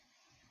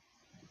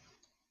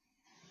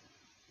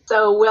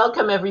So,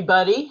 welcome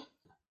everybody.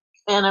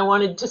 And I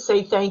wanted to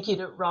say thank you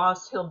to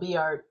Ross. He'll be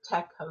our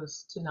tech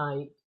host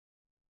tonight.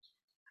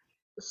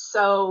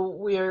 So,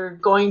 we're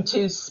going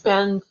to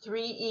spend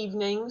 3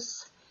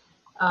 evenings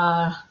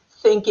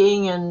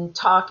thinking and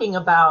talking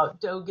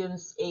about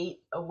Dogen's 8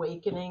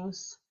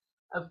 awakenings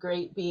of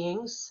great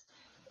beings,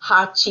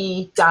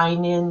 Hachi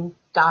Dainin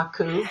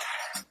Gaku.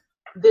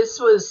 This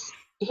was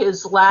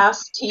his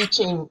last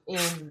teaching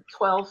in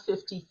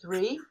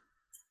 1253,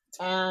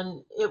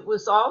 and it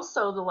was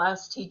also the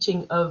last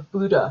teaching of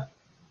Buddha.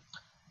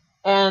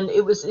 And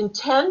it was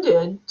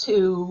intended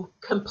to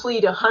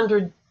complete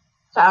 100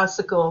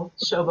 fascicle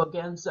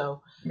Shobogenzo,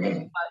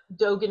 but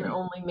Dogen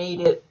only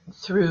made it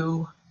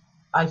through,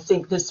 I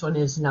think this one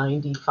is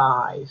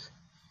 95.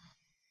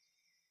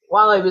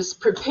 While I was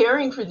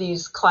preparing for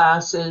these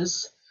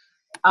classes,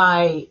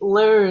 I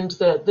learned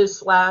that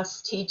this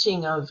last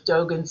teaching of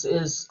Dogen's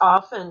is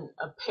often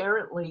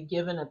apparently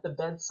given at the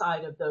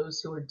bedside of those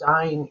who are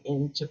dying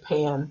in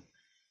Japan.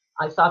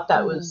 I thought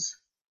that was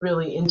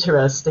really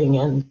interesting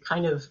and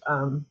kind of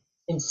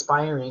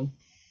inspiring.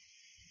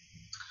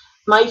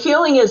 My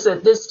feeling is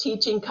that this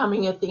teaching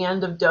coming at the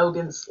end of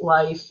Dogen's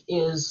life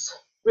is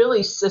really,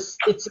 it's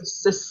a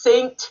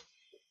succinct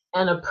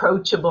and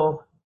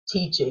approachable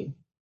teaching.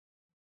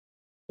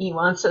 He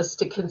wants us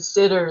to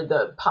consider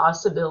the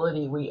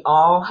possibility we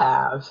all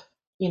have,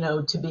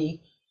 to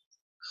be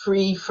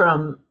free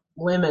from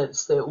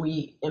limits that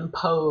we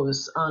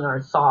impose on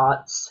our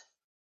thoughts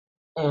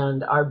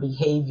and our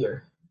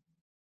behavior.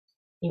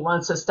 He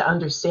wants us to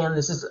understand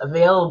this is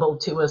available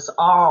to us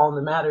all,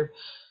 no matter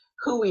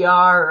who we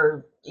are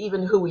or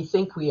even who we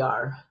think we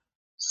are.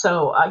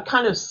 So I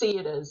kind of see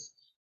it as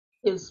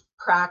his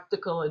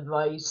practical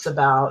advice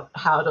about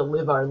how to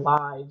live our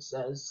lives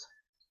as,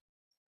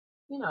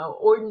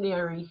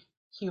 ordinary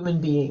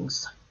human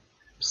beings.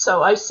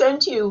 So I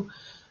sent you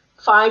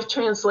 5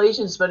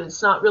 translations, but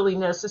it's not really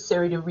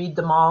necessary to read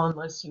them all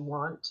unless you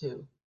want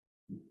to.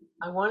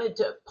 I wanted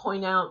to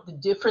point out the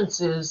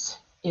differences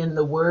in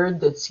the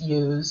word that's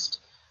used.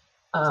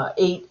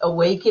 8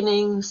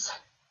 awakenings,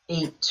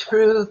 8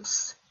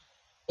 truths,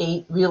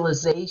 8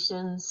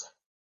 realizations,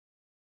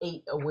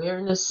 8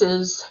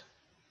 awarenesses.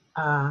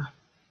 I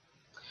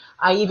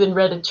even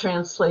read a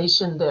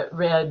translation that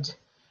read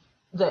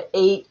the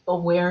 8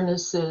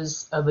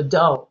 awarenesses of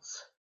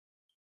adults.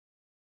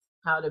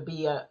 How to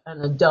be an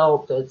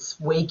adult that's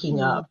waking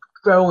up,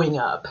 growing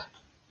up,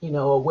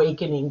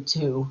 awakening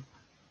to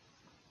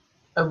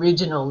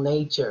original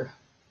nature.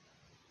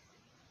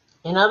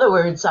 In other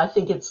words, I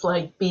think it's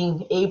like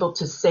being able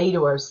to say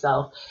to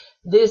ourselves,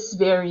 this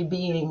very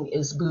being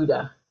is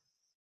Buddha.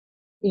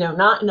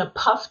 Not in a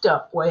puffed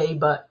up way,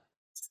 but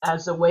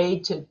as a way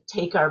to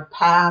take our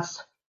path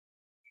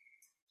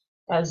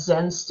as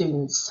Zen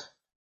students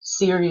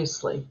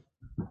seriously.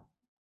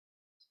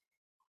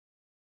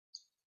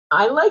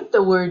 I like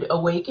the word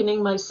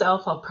awakening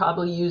myself. I'll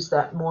probably use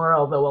that more,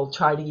 although I'll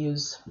try to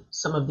use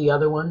some of the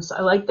other ones.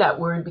 I like that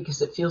word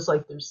because it feels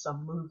like there's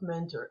some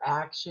movement or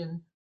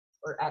action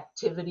or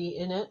activity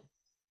in it.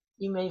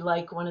 You may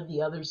like one of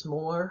the others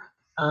more.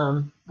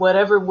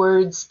 Whatever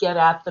words get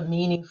at the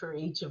meaning for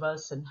each of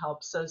us and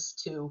helps us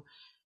to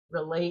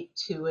relate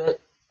to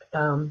it,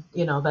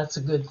 that's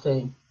a good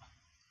thing.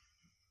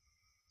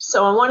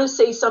 So I want to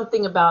say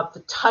something about the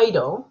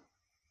title,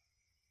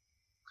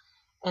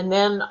 and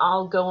then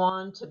I'll go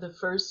on to the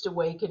first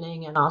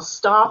awakening, and I'll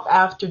stop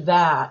after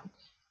that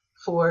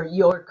for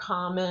your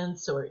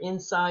comments or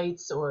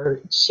insights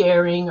or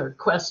sharing or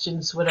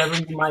questions, whatever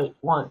you might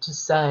want to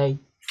say.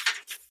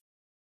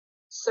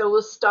 So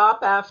we'll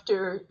stop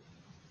after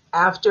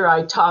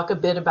I talk a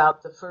bit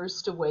about the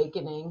first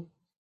awakening,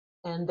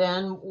 and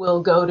then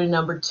we'll go to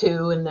number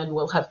 2, and then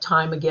we'll have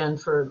time again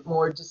for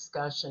more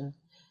discussion.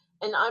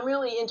 And I'm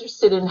really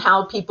interested in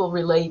how people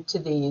relate to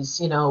these,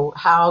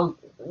 how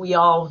we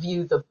all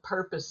view the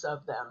purpose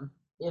of them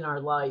in our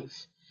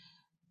life,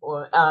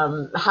 or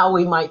how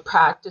we might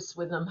practice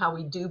with them, how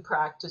we do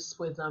practice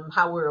with them,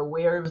 how we're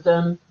aware of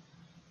them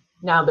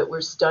now that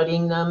we're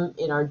studying them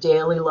in our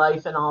daily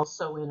life and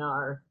also in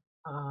our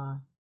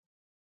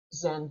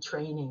Zen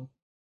training.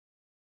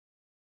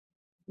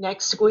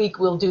 Next week,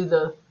 we'll do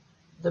the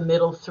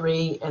middle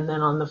 3, and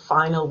then on the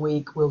final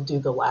week, we'll do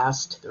the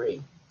last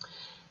 3.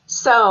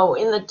 So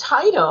in the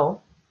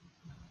title,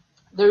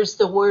 there's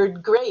the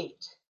word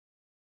great.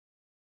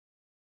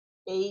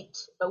 8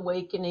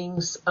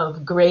 awakenings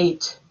of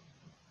great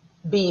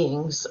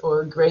beings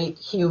or great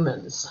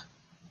humans.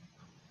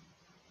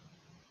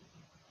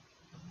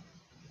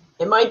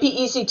 It might be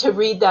easy to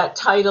read that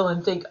title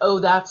and think, oh,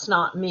 that's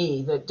not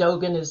me, that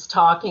Dogen is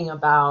talking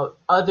about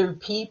other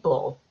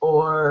people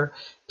or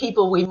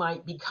people we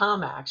might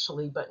become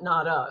actually, but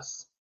not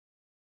us.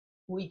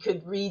 We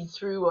could read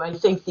through, I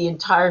think, the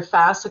entire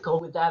fascicle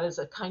with that as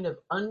a kind of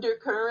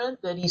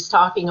undercurrent that he's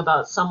talking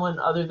about someone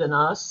other than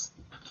us.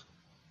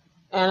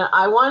 And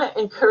I want to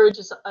encourage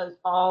us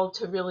all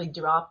to really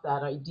drop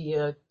that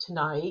idea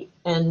tonight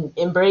and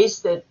embrace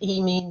that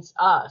he means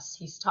us.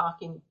 He's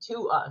talking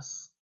to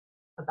us,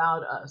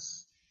 about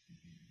us.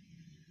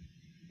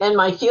 And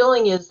my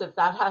feeling is that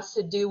that has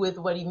to do with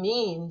what he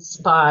means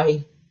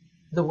by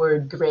the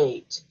word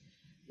great,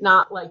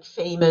 not like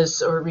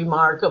famous or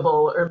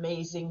remarkable or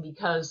amazing,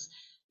 because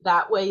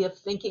that way of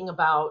thinking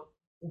about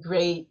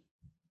great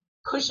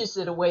pushes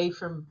it away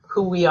from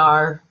who we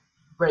are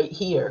right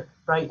here,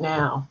 right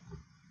now.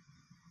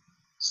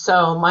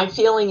 So my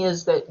feeling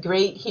is that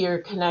great here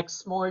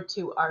connects more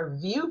to our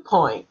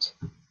viewpoint,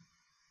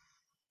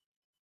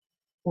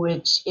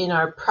 which in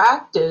our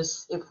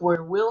practice, if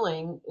we're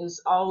willing,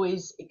 is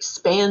always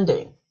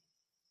expanding.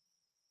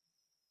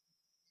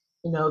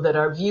 You know, that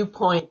our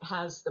viewpoint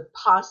has the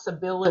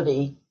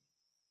possibility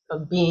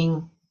of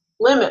being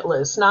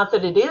limitless. Not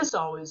that it is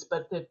always,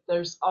 but that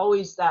there's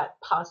always that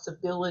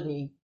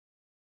possibility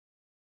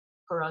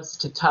for us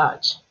to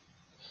touch.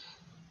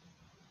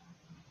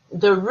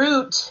 The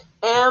root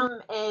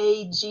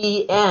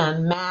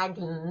M-A-G-N,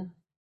 magn,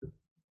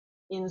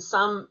 in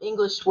some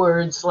English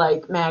words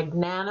like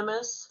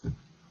magnanimous,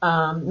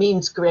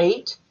 means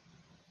great.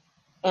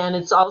 And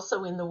it's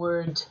also in the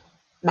word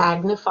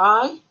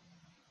magnify.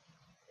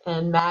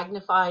 And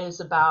magnify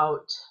is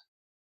about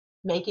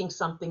making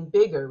something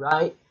bigger,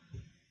 right?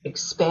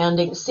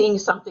 Expanding, seeing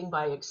something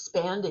by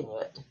expanding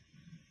it.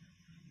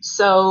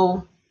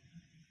 So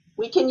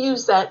we can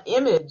use that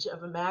image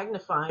of a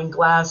magnifying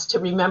glass to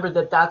remember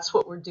that that's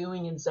what we're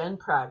doing in Zen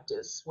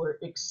practice. We're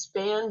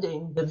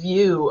expanding the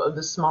view of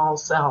the small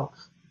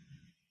self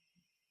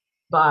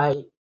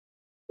by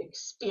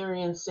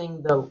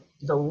experiencing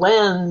the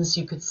lens,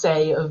 you could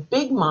say, of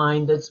big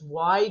mind that's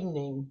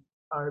widening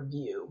our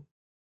view.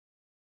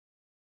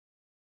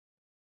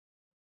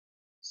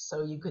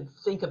 So you could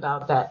think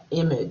about that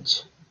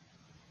image.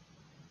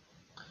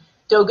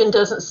 Dogen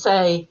doesn't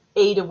say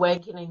 8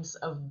 awakenings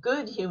of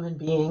good human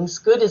beings.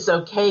 Good is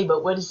okay,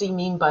 but what does he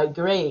mean by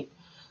great?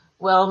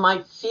 Well,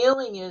 my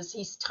feeling is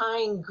he's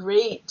tying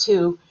great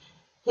to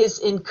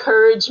his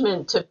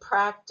encouragement to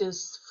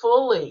practice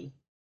fully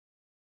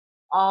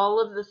all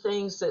of the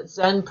things that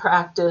Zen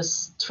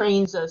practice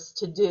trains us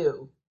to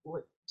do,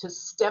 to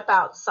step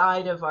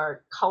outside of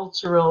our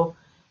cultural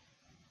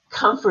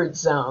comfort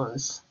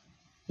zones,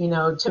 you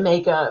know, to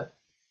make a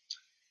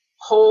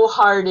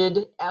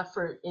wholehearted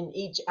effort in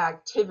each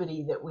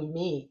activity that we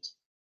meet,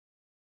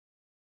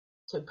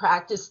 to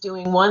practice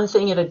doing one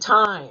thing at a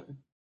time.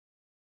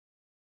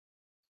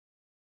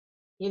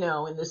 You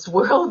know, in this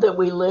world that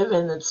we live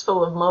in that's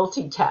full of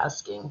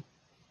multitasking,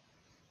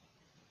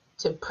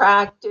 to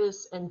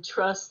practice and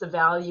trust the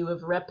value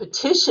of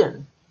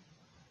repetition,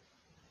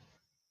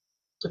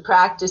 to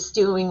practice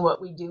doing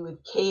what we do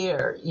with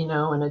care, you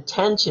know, and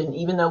attention,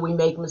 even though we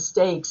make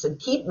mistakes and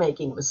keep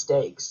making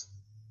mistakes,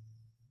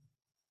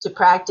 to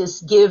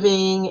practice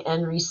giving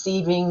and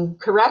receiving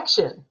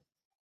correction,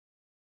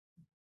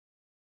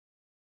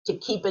 to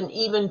keep an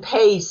even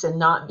pace and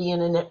not be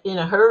in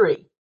a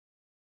hurry,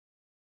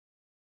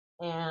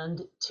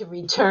 and to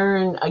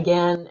return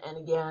again and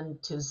again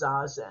to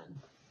Zazen.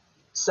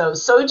 So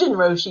Sojin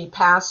Roshi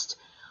passed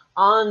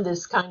on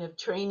this kind of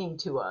training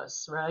to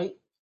us, right?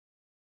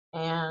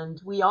 And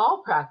we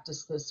all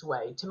practice this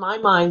way. To my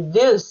mind,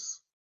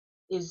 this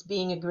is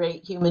being a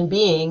great human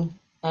being,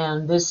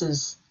 and this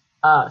is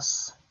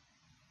us.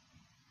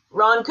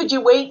 Ron, could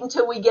you wait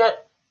until we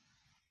get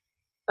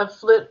a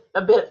flip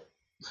a bit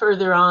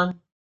further on?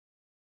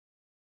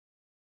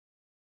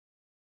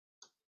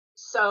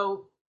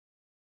 So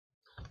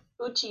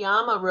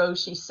Uchiyama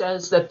Roshi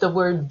says that the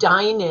word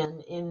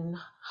dainin in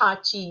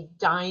Hachi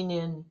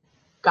Dainin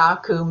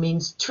Gaku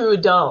means true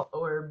adult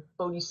or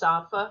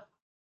bodhisattva.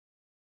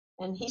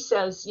 And he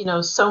says, you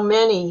know, so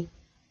many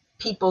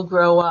people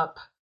grow up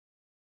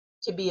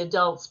to be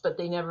adults, but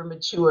they never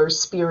mature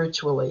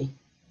spiritually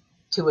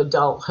to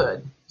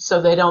adulthood.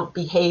 So they don't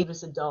behave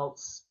as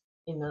adults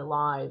in their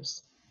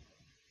lives.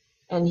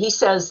 And he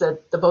says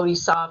that the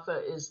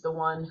bodhisattva is the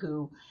one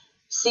who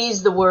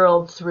sees the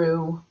world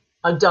through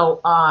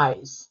adult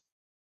eyes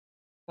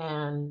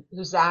and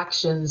whose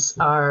actions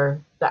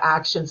are the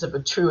actions of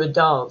a true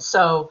adult.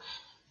 So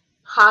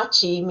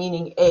Hachi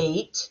meaning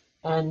 8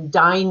 and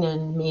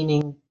Dainin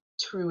meaning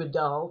true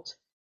adult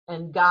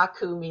and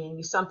Gaku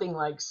meaning something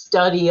like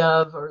study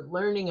of or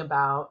learning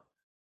about.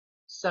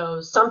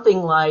 So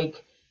something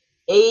like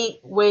 8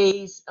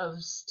 ways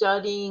of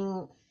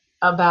studying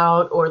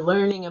about or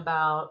learning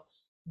about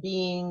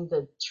being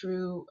the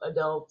true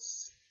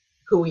adults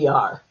who we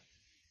are.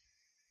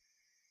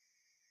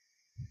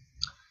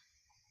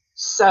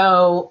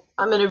 So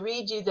I'm going to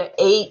read you the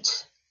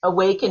 8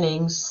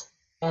 awakenings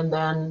and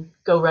then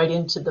go right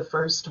into the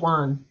first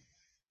one.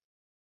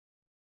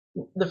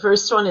 The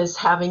first one is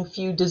having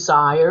few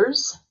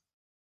desires.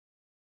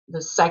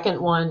 The second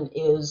one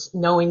is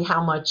knowing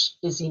how much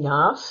is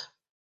enough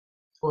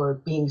or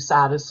being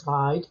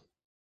satisfied.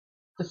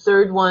 The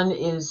third one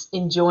is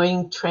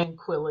enjoying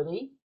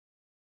tranquility.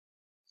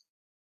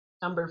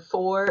 Number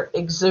 4,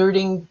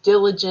 exerting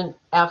diligent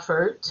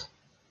effort.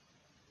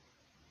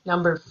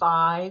 Number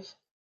 5,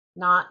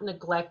 not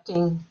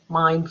neglecting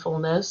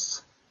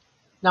mindfulness.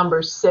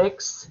 Number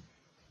 6,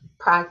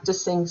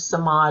 practicing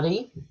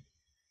samadhi.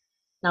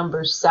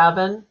 Number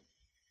 7,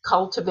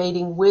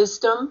 cultivating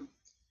wisdom,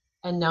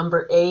 and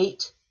number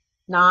 8,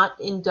 not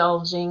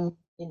indulging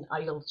in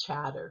idle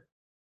chatter.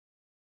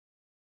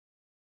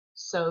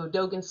 So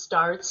Dogen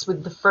starts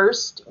with the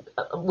first,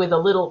 with a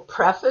little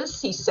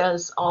preface. He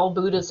says all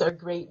Buddhas are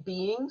great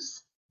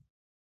beings.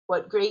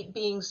 What great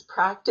beings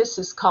practice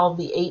is called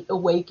the 8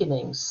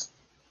 awakenings.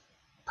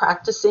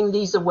 Practicing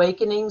these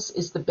awakenings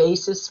is the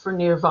basis for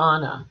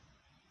nirvana.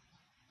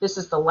 This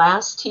is the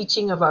last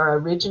teaching of our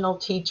original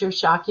teacher,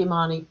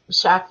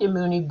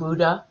 Shakyamuni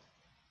Buddha,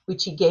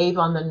 which he gave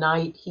on the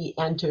night he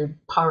entered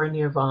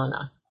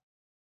parinirvana.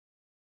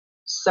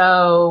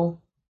 So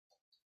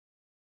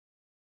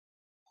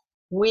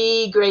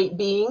we great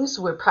beings,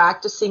 we're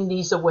practicing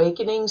these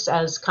awakenings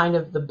as kind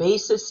of the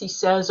basis, he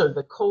says, or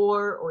the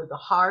core or the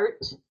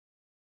heart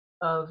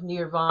of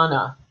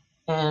nirvana.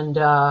 And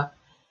Sojin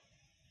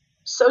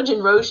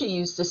Roshi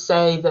used to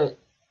say that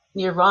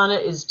nirvana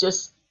is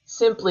just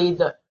simply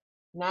the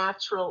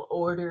natural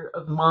order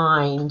of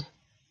mind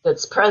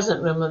that's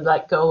present when we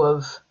let go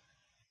of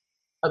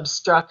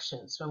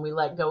obstructions, when we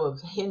let go of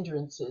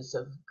hindrances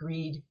of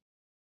greed,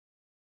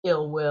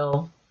 ill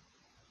will,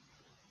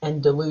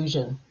 and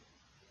delusion.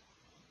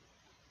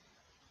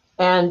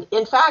 And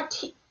in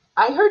fact,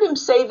 I heard him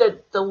say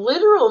that the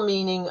literal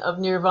meaning of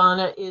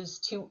nirvana is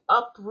to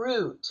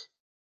uproot.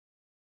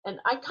 And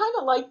I kind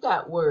of like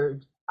that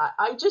word.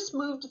 I just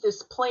moved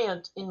this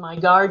plant in my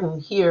garden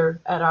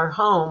here at our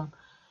home,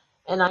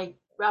 and I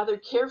rather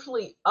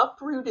carefully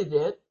uprooted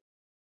it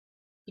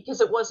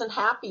because it wasn't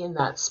happy in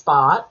that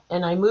spot.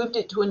 And I moved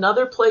it to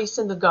another place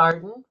in the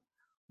garden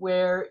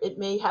where it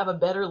may have a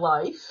better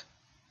life,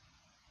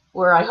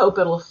 where I hope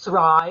it'll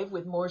thrive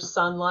with more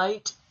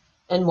sunlight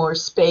and more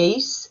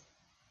space.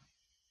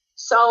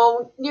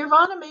 So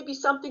nirvana may be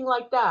something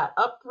like that,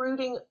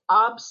 uprooting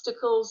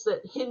obstacles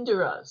that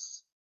hinder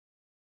us,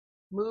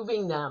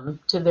 moving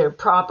them to their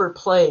proper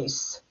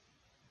place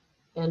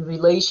and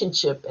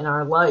relationship in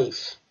our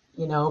life,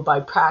 by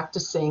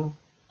practicing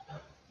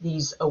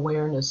these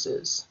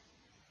awarenesses.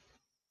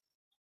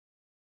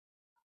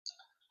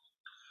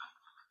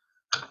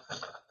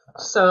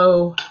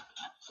 So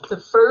the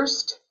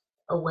first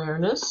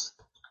awareness,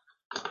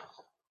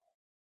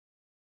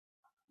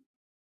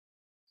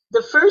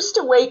 the first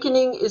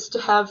awakening is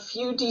to have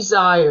few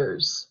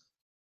desires.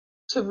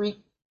 The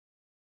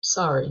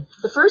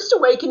first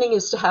awakening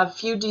is to have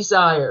few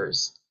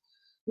desires.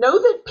 Know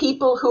that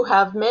people who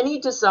have many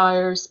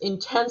desires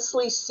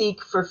intensely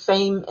seek for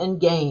fame and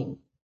gain.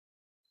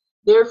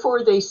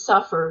 Therefore, they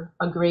suffer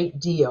a great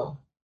deal.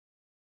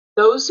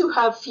 Those who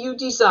have few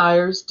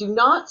desires do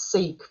not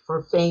seek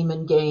for fame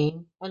and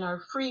gain and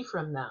are free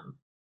from them.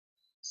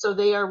 So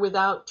they are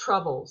without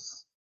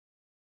troubles.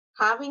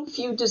 Having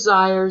few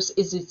desires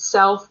is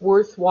itself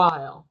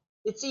worthwhile.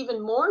 It's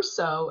even more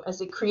so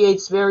as it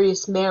creates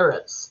various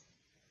merits.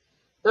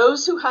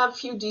 Those who have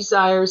few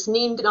desires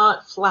need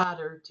not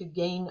flatter to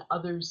gain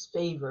others'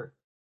 favor.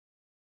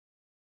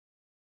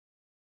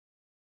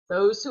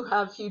 Those who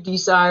have few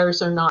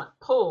desires are not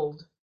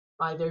pulled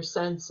by their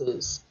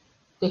senses.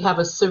 They have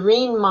a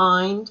serene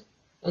mind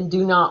and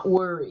do not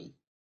worry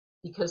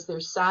because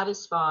they're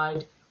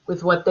satisfied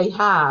with what they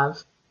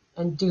have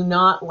and do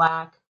not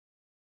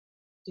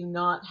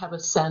have a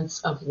sense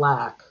of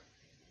lack.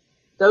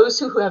 Those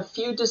who have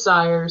few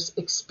desires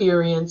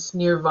experience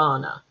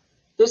nirvana.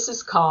 This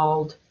is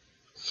called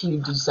few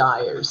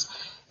desires.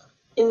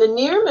 In the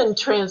Nirman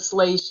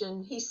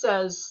translation, he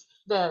says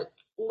that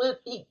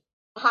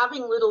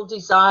having little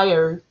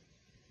desire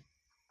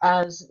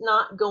as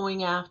not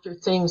going after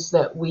things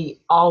that we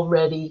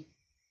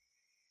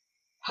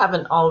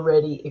haven't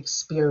already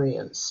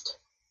experienced.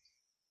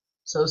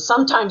 So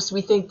sometimes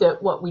we think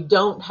that what we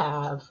don't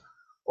have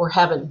or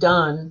haven't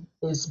done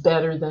is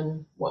better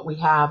than what we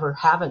have or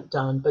haven't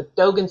done. But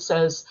Dogen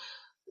says,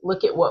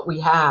 look at what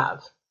we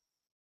have.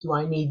 Do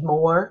I need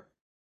more?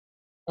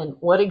 And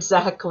what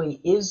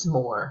exactly is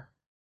more?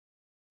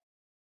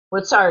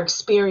 What's our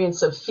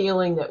experience of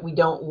feeling that we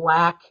don't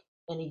lack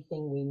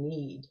anything we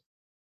need?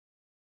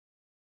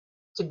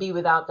 To be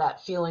without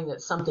that feeling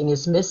that something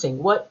is missing.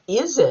 What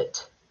is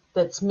it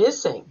that's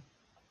missing?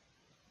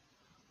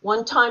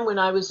 One time when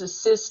I was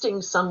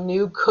assisting some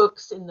new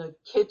cooks in the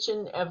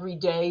kitchen every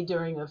day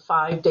during a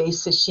 5-day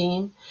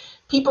sesshin,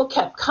 people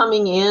kept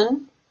coming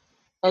in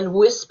and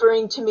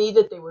whispering to me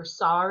that they were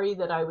sorry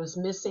that I was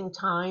missing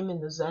time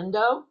in the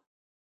Zendo.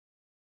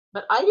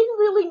 But I didn't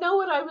really know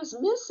what I was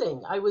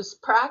missing. I was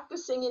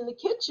practicing in the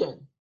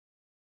kitchen.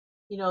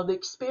 The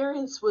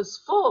experience was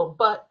full,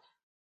 but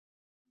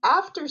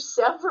after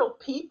several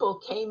people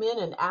came in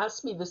and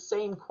asked me the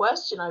same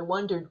question, I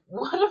wondered,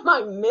 what am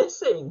I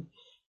missing?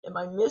 Am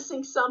I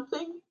missing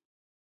something?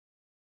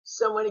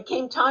 So when it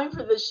came time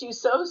for the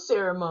Shuso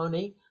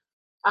ceremony,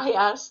 I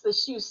asked the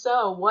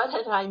Shuso, what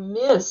had I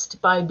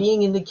missed by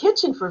being in the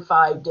kitchen for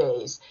 5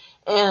 days?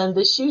 And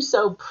the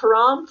Shuso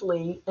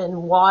promptly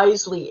and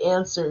wisely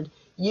answered,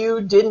 you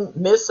didn't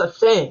miss a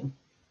thing.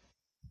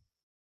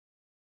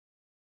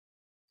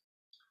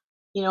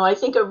 I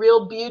think a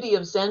real beauty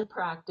of Zen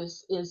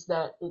practice is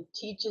that it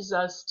teaches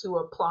us to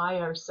apply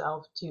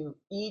ourselves to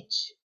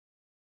each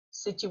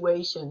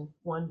situation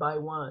one by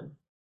one.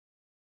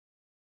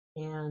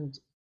 And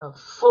a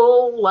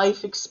full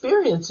life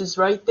experience is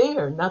right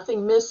there,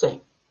 nothing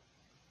missing.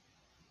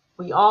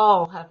 We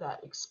all have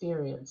that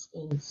experience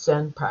in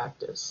Zen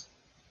practice.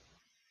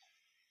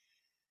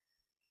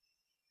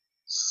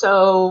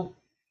 So,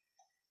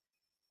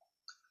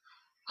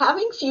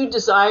 having few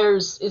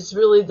desires is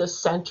really the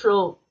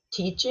central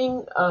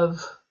teaching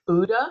of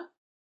Buddha,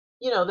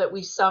 that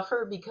we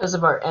suffer because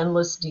of our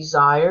endless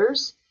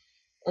desires.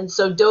 And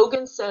so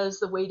Dogen says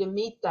the way to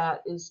meet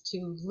that is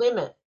to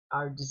limit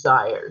our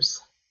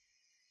desires.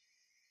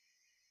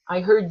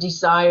 I heard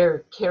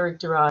desire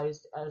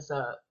characterized as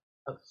a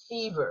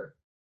fever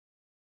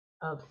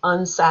of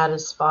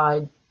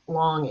unsatisfied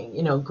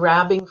longing,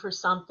 grabbing for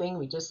something.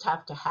 We just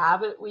have to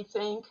have it, we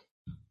think.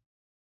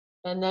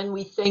 And then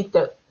we think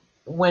that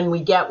when we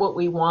get what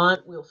we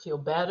want, we'll feel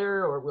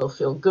better, or we'll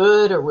feel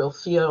good, or we'll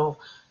feel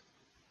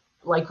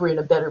like we're in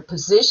a better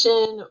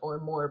position, or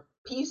more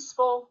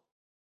peaceful,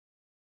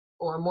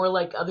 or more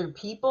like other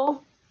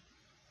people.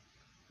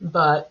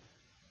 But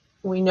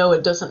we know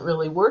it doesn't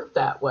really work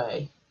that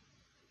way.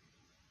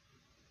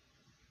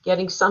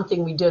 Getting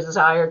something we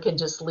desire can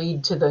just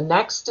lead to the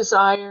next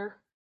desire,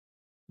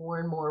 more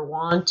and more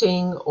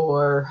wanting,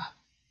 or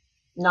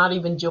not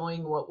even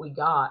enjoying what we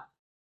got.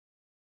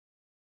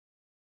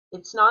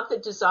 It's not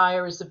that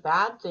desire is a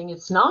bad thing.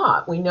 It's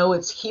not. We know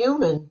it's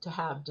human to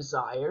have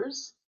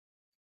desires,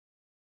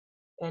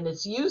 and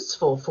it's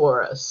useful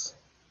for us.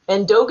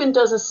 And Dogen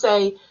doesn't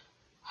say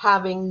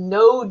having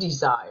no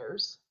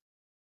desires.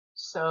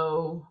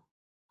 So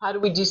how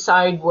do we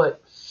decide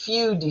what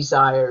few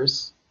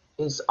desires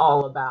is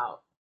all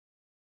about?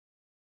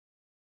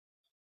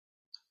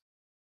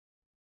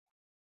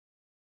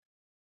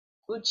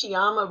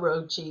 Uchiyama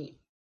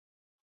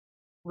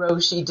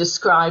Roshi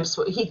describes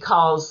what he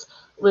calls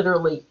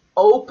literally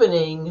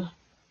opening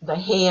the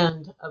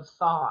hand of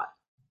thought.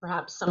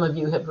 Perhaps some of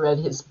you have read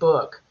his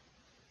book.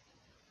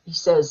 He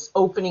says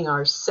opening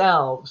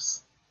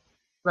ourselves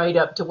right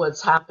up to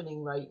what's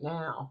happening right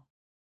now.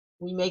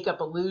 We make up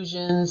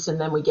illusions,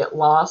 and then we get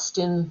lost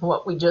in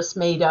what we just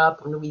made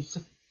up, and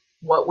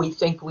what we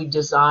think we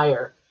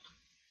desire.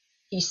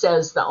 He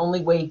says the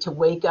only way to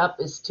wake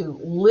up is to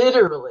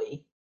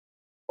literally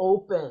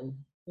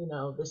open,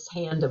 this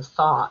hand of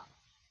thought.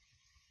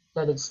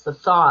 That it's the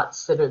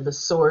thoughts that are the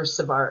source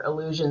of our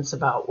illusions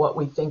about what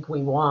we think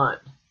we want.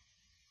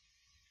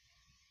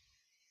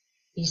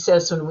 He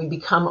says when we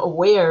become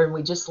aware and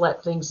we just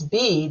let things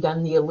be,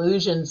 then the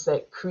illusions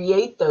that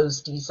create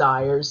those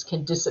desires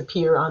can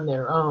disappear on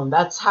their own.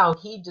 That's how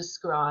he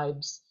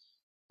describes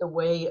the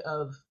way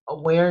of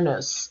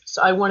awareness.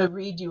 So I want to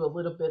read you a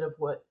little bit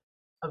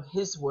of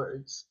his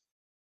words.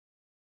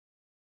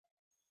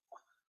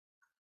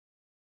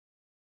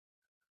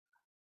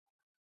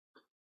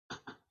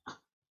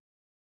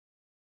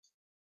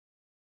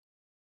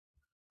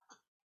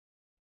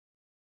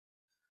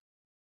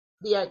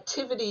 The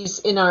activities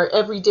in our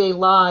everyday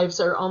lives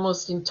are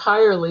almost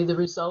entirely the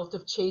result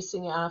of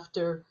chasing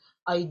after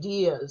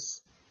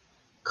ideas,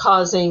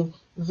 causing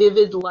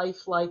vivid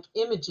lifelike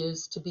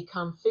images to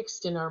become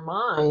fixed in our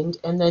mind,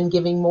 and then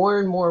giving more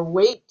and more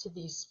weight to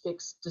these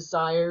fixed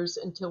desires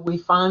until we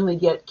finally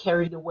get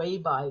carried away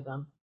by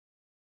them.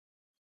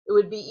 It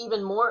would be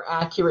even more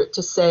accurate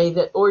to say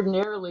that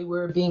ordinarily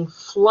we're being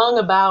flung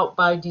about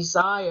by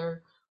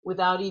desire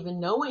without even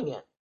knowing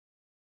it.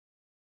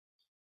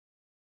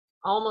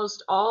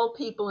 Almost all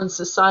people in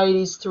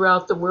societies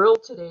throughout the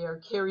world today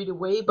are carried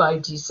away by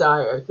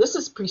desire. This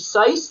is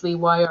precisely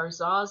why our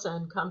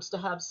Zazen comes to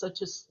have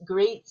such a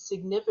great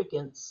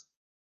significance.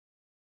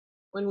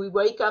 When we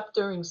wake up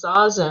during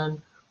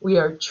Zazen, we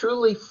are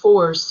truly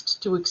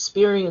forced to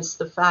experience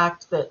the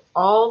fact that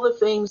all the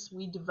things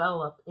we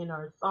develop in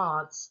our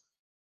thoughts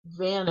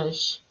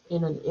vanish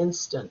in an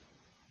instant.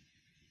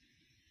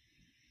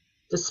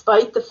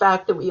 Despite the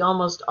fact that we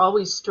almost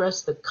always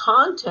stress the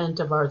content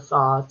of our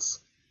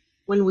thoughts,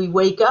 when we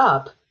wake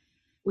up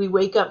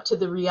to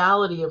the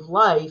reality of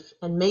life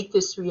and make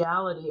this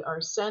reality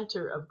our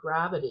center of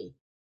gravity.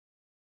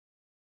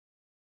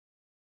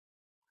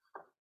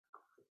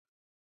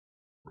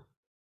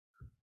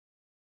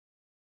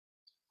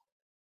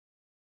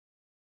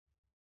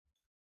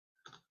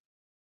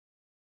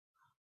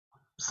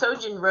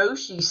 Sojin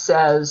Roshi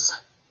says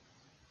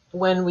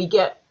we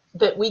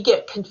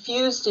get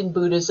confused in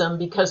Buddhism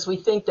because we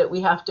think that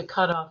we have to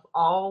cut off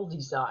all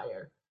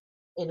desire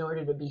in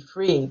order to be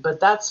free, but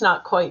that's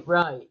not quite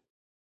right.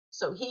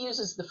 So he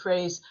uses the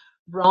phrase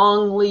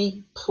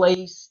wrongly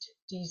placed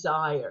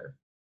desire.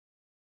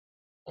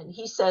 And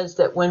he says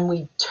that when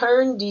we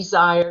turn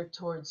desire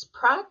towards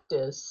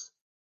practice,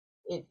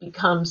 it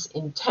becomes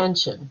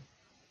intention.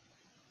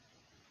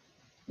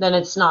 Then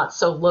it's not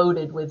so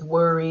loaded with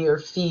worry or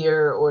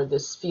fear or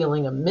this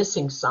feeling of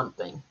missing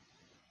something.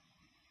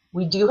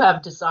 We do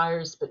have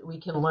desires, but we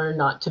can learn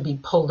not to be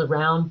pulled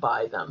around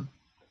by them.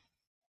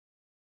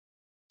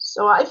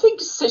 So I think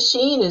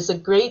Sesshin is a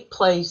great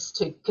place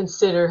to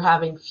consider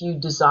having few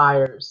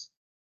desires.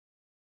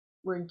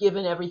 We're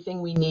given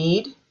everything we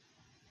need,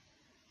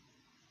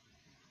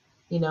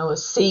 a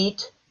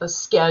seat, a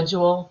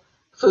schedule,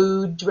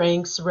 food,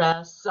 drinks,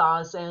 rest,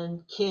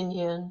 zazen,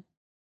 kinyin,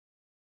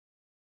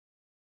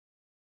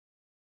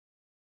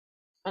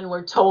 and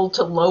we're told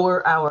to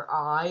lower our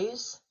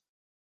eyes.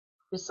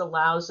 This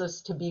allows us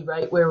to be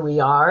right where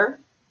we are.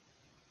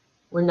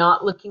 We're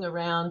not looking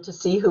around to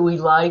see who we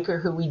like or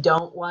who we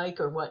don't like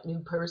or what new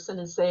person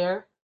is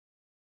there.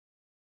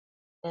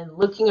 And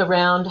looking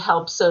around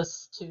helps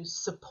us to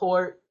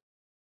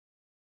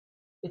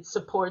it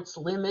supports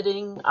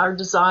limiting our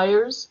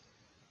desires.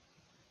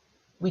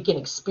 We can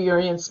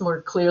experience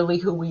more clearly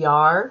who we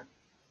are.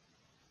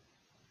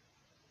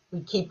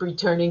 We keep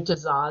returning to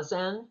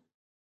zazen,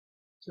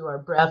 to our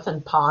breath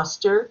and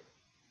posture.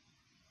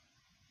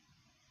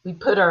 We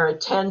put our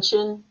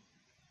attention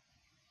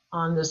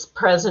on this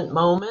present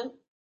moment,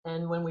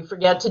 and when we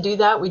forget to do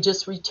that, we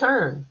just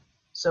return.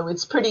 So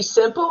it's pretty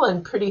simple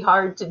and pretty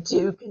hard to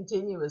do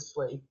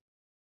continuously.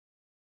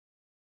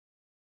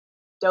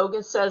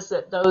 Dogen says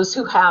that those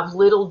who have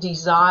little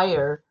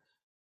desire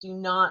do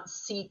not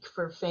seek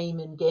for fame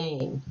and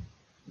gain.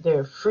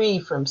 They're free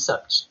from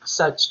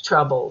such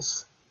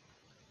troubles.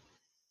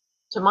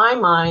 To my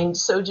mind,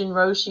 Sojin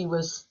Roshi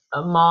was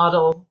a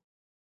model,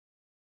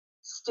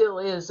 still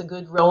is a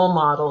good role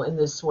model in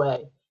this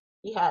way.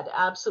 He had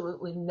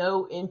absolutely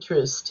no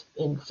interest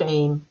in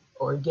fame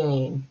or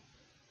gain.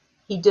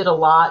 He did a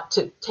lot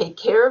to take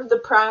care of the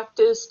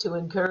practice, to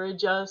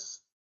encourage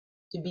us,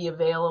 to be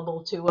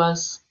available to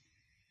us.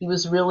 He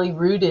was really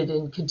rooted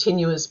in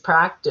continuous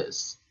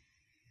practice.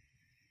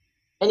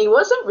 And he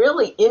wasn't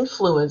really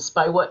influenced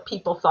by what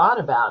people thought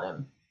about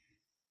him.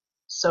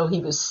 So he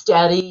was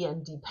steady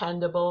and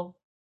dependable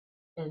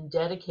and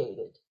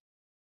dedicated.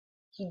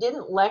 He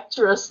didn't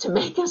lecture us to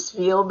make us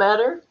feel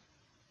better.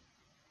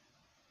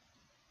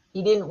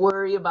 He didn't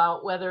worry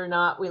about whether or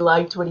not we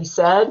liked what he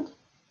said.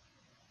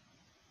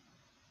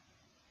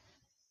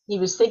 He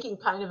was thinking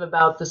kind of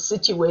about the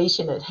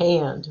situation at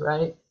hand,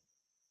 right?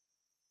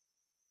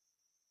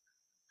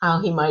 How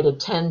he might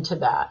attend to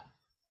that,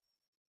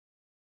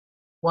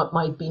 what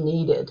might be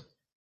needed.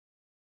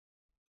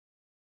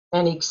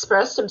 And he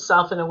expressed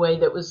himself in a way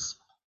that was,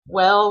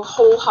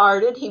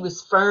 wholehearted. He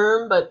was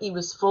firm, but he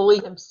was fully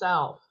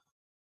himself.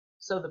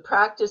 So the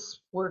practice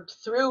worked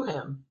through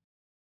him.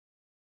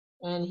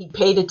 And he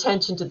paid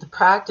attention to the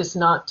practice,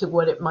 not to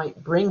what it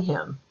might bring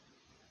him,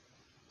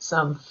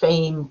 some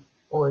fame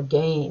or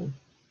gain.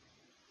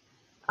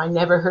 I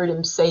never heard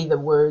him say the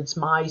words,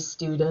 my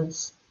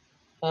students,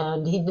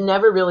 and he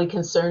never really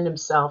concerned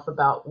himself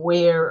about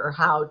where or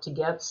how to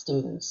get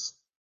students.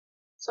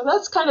 So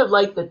that's kind of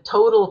like the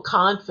total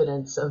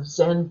confidence of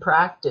Zen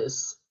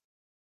practice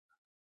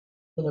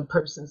in a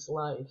person's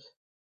life.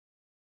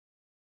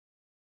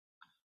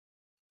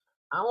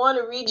 I want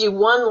to read you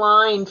one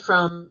line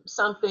from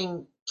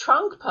something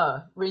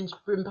Trungpa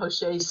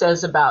Rinpoche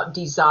says about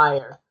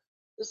desire.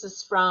 This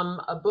is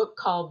from a book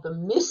called The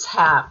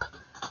Mishap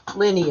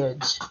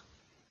Lineage.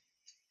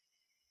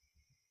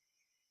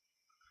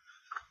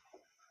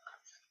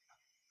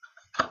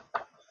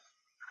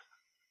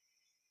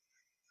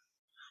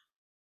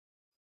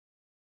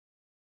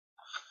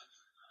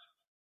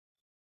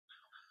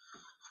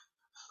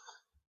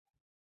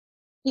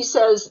 He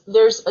says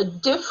there's a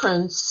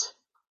difference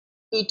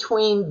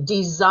between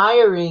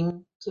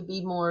desiring to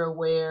be more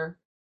aware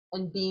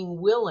and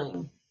being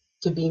willing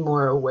to be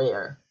more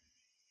aware.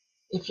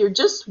 If you're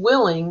just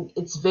willing,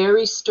 it's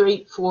very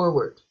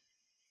straightforward.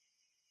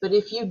 But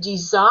if you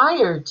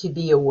desire to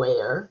be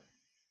aware,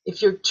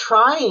 if you're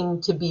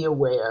trying to be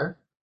aware,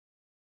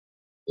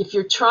 if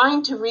you're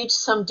trying to reach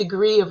some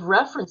degree of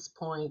reference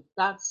point,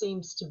 that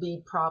seems to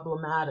be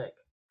problematic.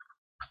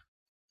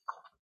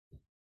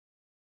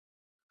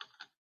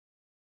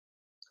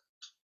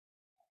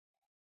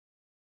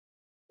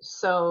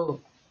 So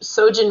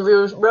Sojin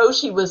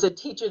Roshi was a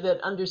teacher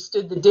that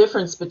understood the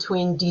difference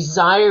between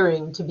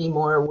desiring to be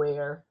more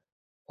aware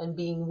and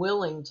being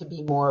willing to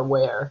be more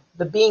aware.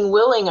 The being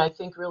willing, I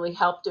think, really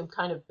helped him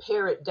kind of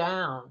pare it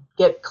down,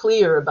 get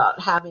clear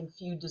about having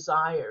few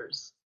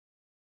desires,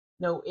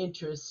 no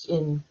interest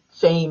in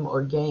fame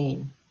or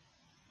gain.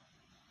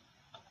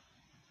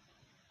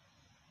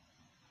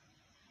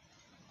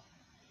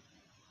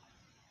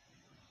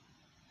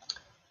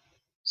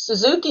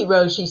 Suzuki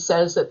Roshi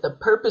says that the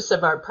purpose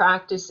of our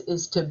practice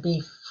is to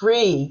be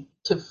free,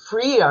 to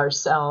free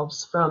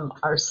ourselves from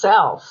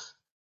ourself,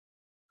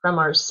 from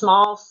our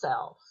small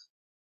self,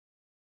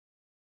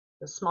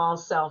 the small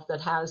self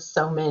that has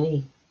so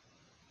many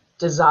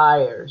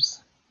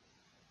desires.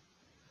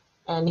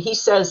 And he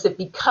says that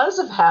because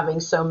of having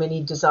so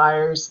many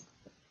desires,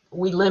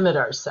 we limit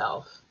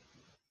ourselves.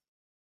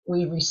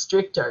 We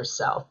restrict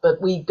ourselves,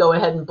 but we go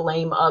ahead and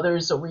blame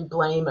others, or we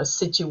blame a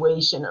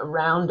situation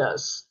around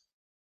us,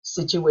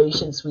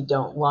 situations we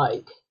don't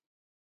like.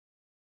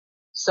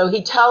 So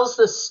he tells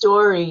the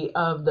story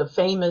of the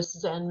famous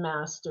Zen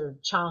master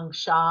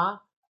Changsha,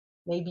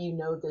 Maybe you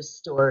know this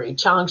story.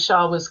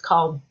 Changsha was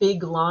called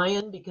Big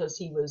Lion because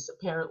he was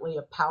apparently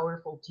a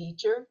powerful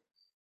teacher.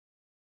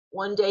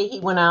 One day he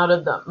went out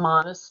of the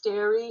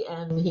monastery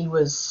and he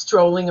was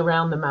strolling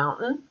around the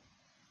mountain.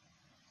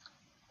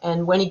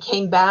 And when he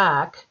came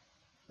back,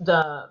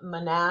 the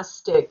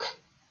monastic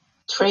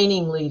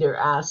training leader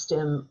asked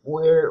him,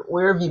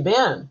 where have you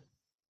been?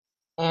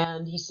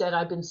 And he said,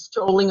 I've been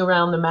strolling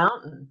around the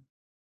mountain.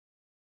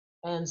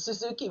 And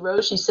Suzuki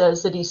Roshi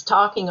says that he's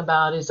talking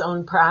about his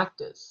own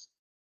practice.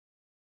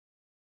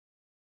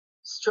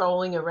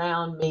 Strolling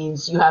around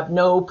means you have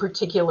no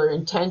particular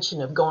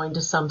intention of going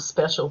to some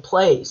special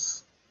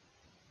place.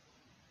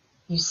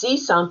 You see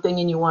something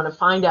and you want to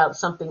find out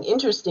something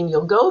interesting,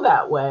 you'll go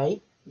that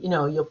way.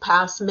 You'll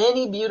pass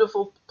many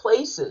beautiful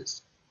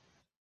places.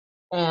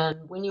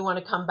 And when you want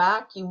to come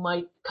back, you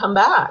might come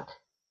back.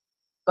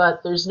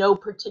 But there's no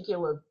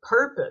particular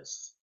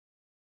purpose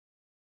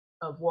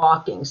of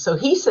walking. So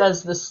he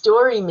says the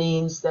story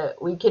means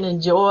that we can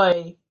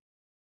enjoy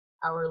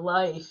our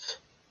life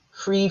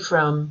free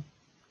from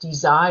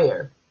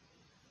desire.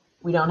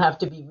 We don't have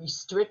to be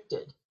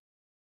restricted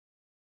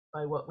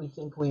by what we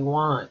think we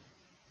want.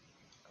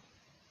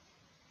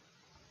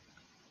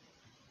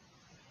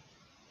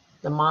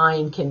 The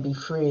mind can be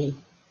free.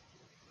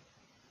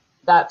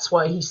 That's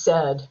why he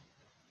said,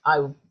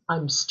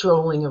 I'm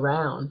strolling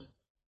around.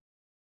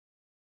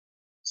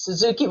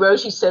 Suzuki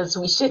Roshi says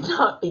we should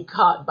not be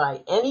caught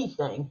by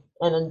anything.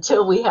 And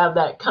until we have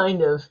that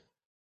kind of,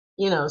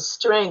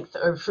 strength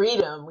or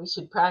freedom, we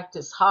should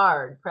practice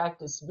hard,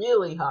 practice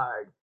really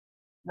hard,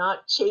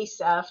 not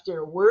chase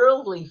after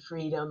worldly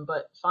freedom,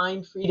 but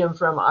find freedom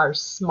from our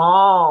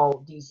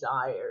small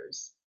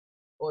desires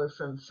or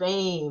from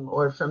fame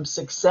or from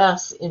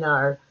success in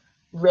our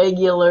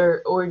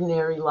regular,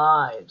 ordinary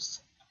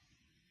lives.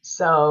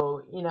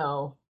 So,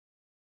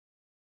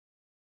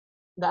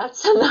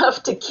 that's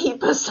enough to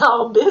keep us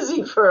all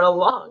busy for a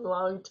long,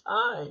 long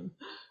time,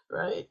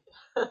 right?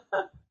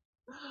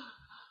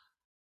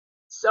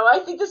 So I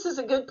think this is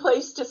a good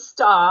place to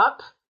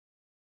stop.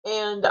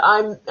 And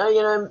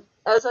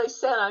as I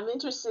said, I'm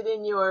interested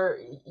in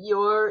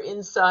your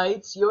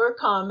insights, your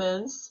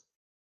comments.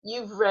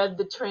 You've read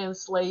the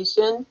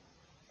translation,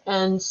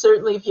 and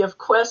certainly if you have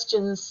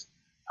questions,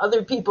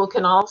 other people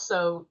can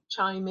also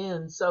chime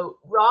in. So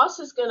Ross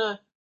is going to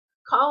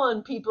call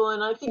on people,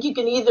 and I think you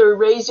can either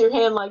raise your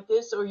hand like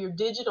this or your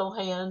digital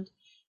hand.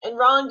 And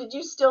Ron, did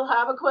you still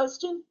have a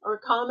question or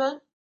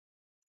comment?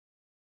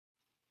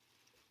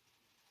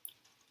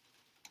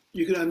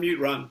 You can unmute,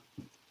 Ron.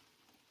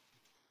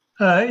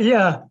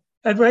 Yeah,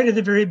 right at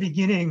the very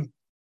beginning,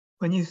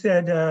 when you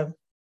said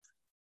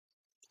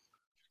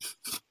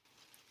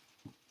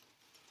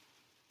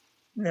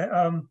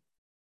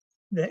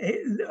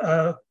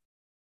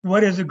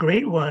what is a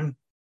great one?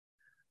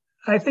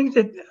 I think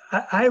that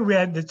I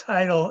read the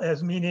title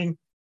as meaning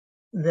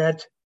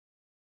that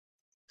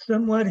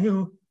someone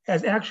who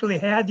has actually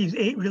had these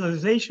 8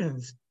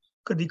 realizations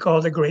could be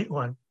called a great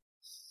one.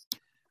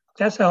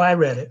 That's how I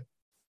read it.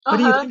 What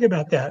do you think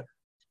about that?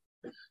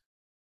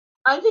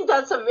 I think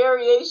that's a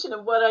variation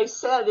of what I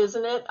said,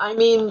 isn't it? I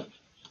mean,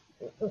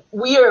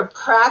 we are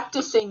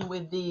practicing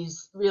with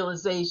these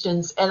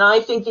realizations, and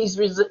I think these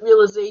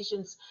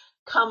realizations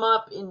come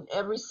up in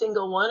every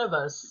single one of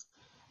us,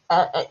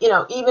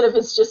 even if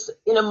it's just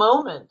in a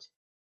moment.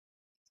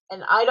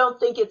 And I don't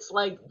think it's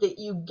like that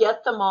you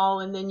get them all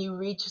and then you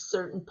reach a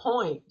certain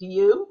point. Do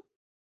you?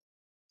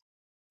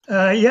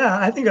 Yeah,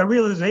 I think a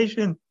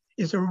realization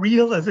is a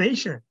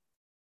realization.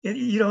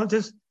 You don't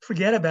just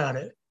forget about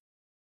it.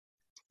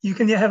 You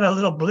can have a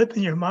little blip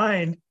in your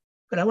mind,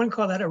 but I wouldn't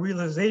call that a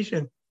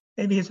realization.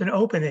 Maybe it's an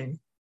opening.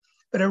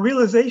 But a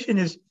realization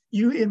is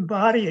you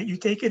embody it, you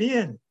take it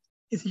in.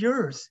 It's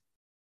yours.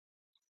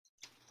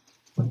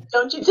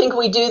 Don't you think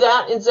we do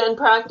that in Zen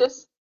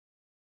practice?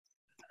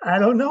 I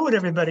don't know what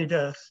everybody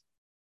does.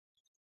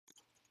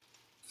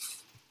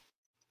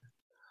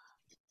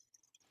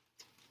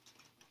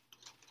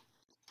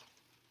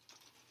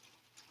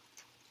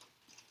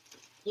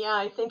 Yeah,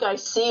 I think I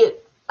see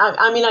it.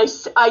 I mean, I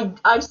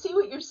see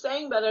what you're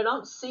saying, but I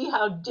don't see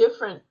how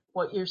different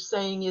what you're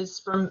saying is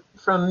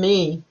from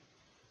me.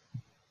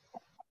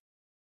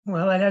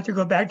 Well, I'd have to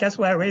go back. That's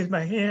why I raised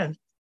my hand,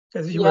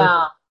 because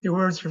your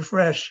words were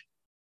fresh.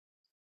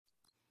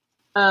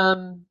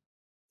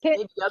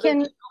 Maybe other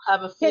people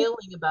have a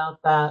feeling about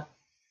that.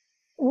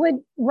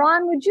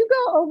 Ron, would you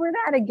go over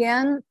that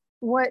again?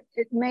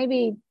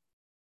 Maybe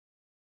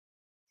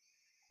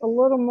a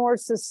little more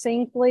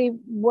succinctly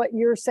what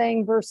you're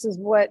saying versus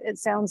what it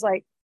sounds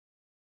like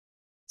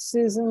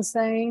Susan's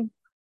saying?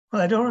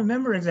 Well, I don't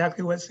remember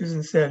exactly what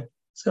Susan said,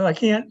 so I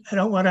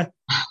don't want to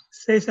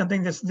say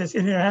something that's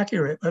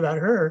inaccurate about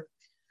her.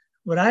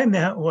 What I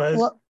meant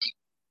was,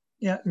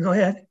 yeah, go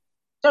ahead.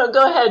 No,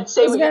 go ahead.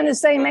 I was going to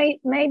say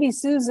maybe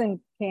Susan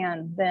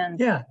can then.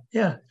 Yeah,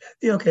 that'd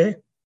be okay.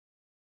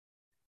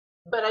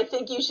 But I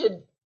think you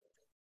should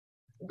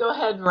go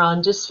ahead,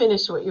 Ron. Just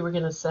finish what you were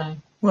going to say.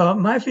 Well,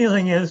 my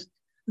feeling is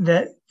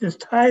that this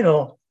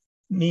title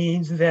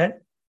means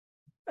that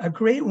A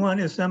great one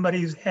is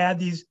somebody who's had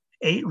these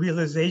 8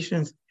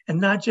 realizations, and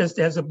not just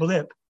as a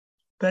blip,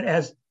 but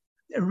as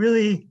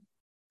really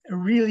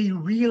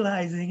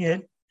realizing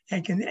it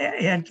and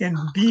can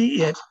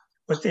be it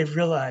what they've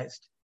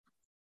realized.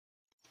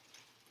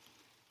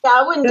 Yeah,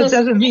 I wouldn't That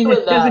doesn't disagree mean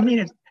with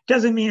that.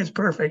 doesn't mean it's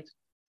perfect.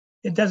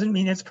 It doesn't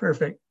mean it's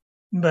perfect,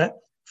 but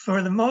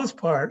for the most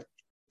part,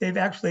 they've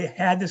actually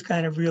had this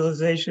kind of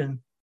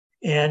realization,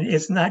 and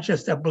it's not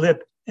just a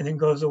blip and then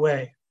goes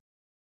away.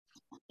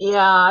 Yeah,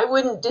 I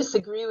wouldn't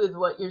disagree with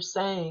what you're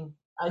saying.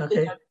 I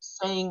think Okay. I'm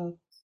saying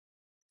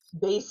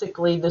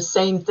basically the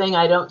same thing.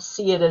 I don't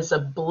see it as a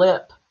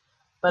blip,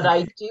 but I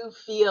Okay. do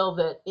feel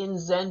that in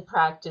Zen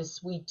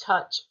practice, we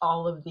touch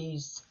all of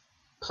these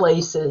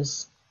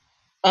places,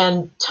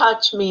 and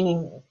touch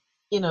meaning,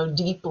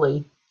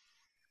 deeply.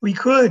 We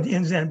could,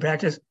 in Zen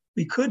practice,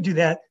 we could do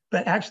that,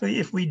 but actually,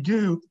 if we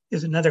do,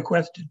 is another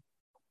question.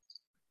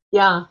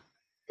 Yeah,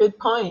 good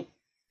point.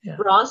 Yeah.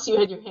 Ross, you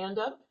had your hand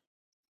up?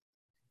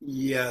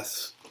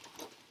 Yes.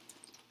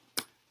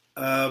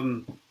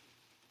 I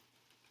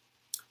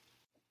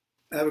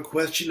have a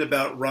question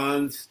about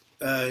Ron's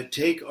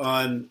take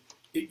on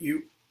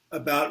you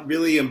about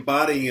really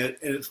embodying it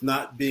and it's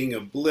not being a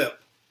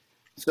blip.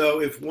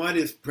 So if one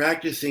is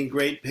practicing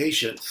great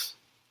patience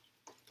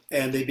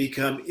and they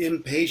become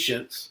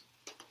impatient,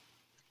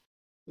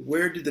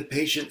 where did the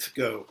patience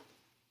go?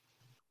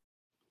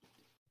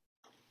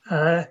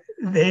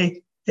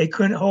 They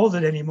couldn't hold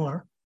it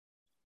anymore.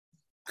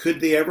 Could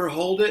they ever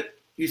hold it?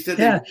 You said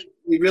Yeah,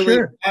 we really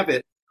sure. have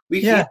it. We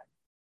Yeah, can't.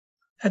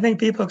 I think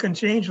people can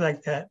change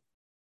like that.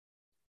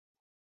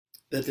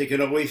 That they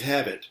can always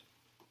have it.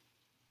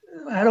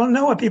 I don't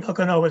know what people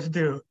can always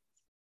do.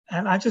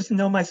 I just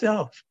know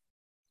myself.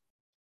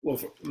 Well,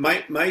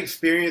 my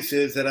experience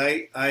is that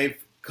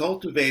I've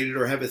cultivated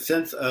or have a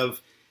sense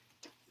of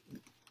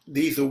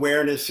these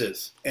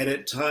awarenesses, and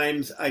at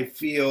times I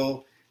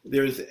feel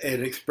there's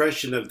an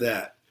expression of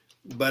that,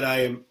 but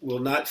will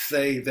not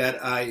say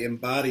that I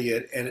embody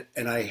it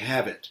and I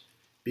have it,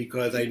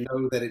 because I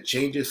know that it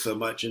changes so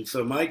much. And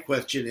so my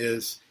question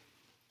is,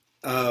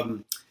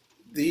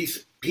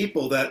 these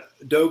people that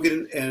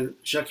Dogen and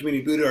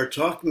Shakyamuni Buddha are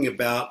talking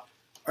about,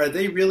 are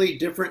they really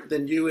different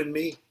than you and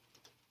me?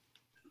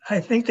 I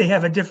think they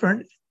have a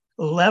different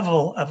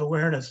level of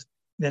awareness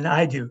than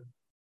I do.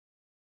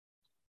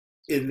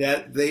 In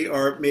that they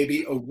are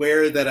maybe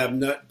aware that I'm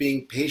not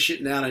being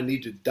patient now and I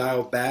need to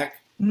dial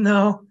back?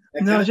 No,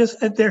 just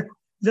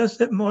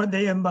that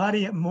they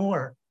embody it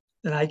more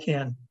than I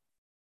can.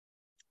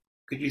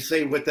 Could you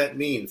say what that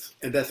means?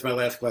 And that's my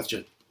last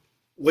question.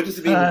 What does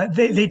it mean?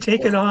 They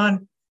take it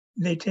on.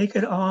 They take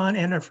it on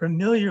and are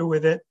familiar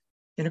with it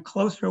in a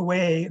closer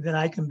way than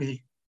I can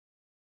be.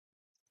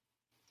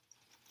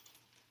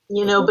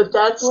 But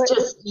that's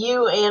just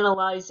you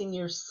analyzing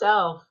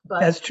yourself.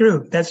 But That's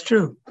true. That's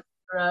true.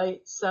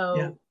 Right.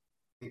 So,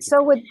 yeah.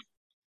 So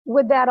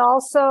would that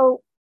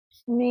also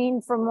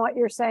mean, from what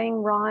you're saying,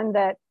 Ron,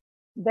 that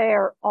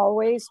they're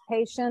always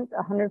patient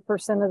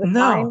 100% of the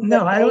time?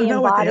 No, I don't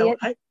know what they are.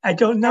 I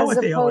don't know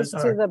what they always are.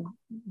 As opposed to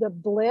the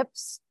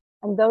blips,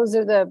 and those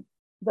are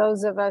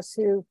those of us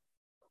who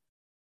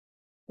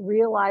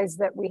realize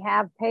that we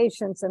have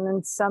patience, and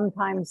then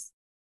sometimes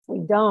we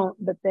don't,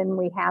 but then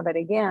we have it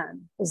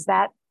again. Is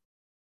that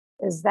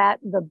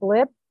the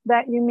blip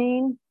that you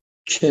mean?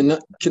 Can I?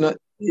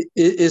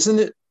 Isn't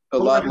it a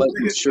lot like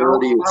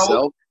maturity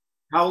itself?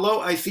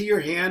 Paolo, I see your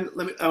hand.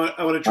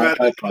 I want to try.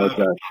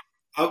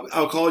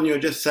 I'll call on you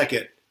in just a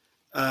second.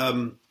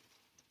 Ron,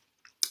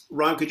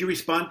 could you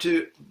respond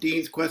to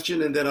Dean's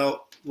question, and then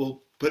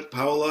we'll put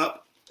Paolo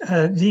up.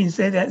 Dean,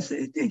 say that.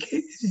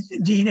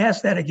 Dean,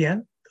 ask that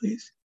again,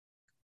 please.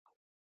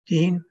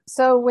 Dean.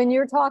 So when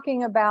you're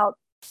talking about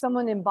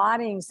someone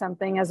embodying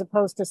something as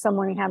opposed to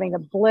someone having a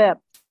blip,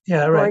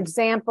 yeah, right. For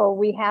example,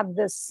 we have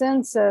this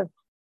sense of,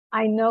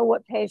 I know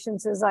what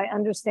patience is, I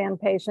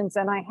understand patience,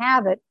 and I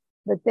have it,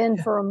 but then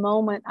for a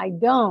moment I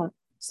don't.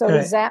 So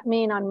does that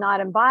mean I'm not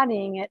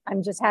embodying it?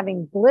 I'm just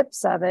having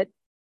blips of it.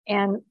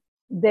 And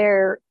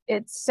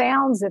it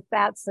sounds, if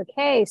that's the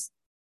case,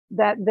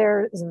 that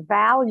there's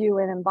value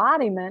in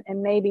embodiment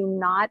and maybe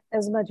not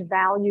as much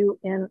value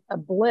in a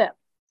blip.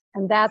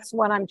 And that's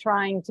what I'm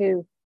trying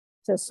to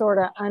sort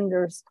of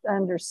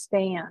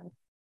understand.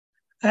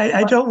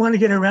 I don't want to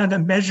get around to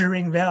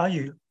measuring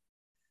value.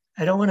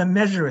 I don't want to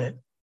measure it.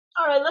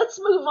 All right, let's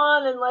move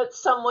on and let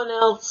someone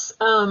else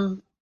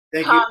comment.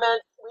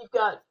 We've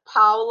got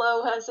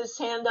Paolo has his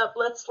hand up.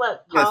 Let's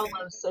let Paolo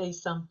say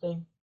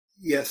something.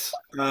 Yes.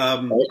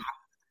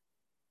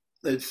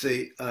 Let's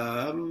see.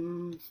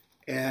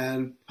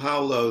 And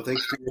Paolo,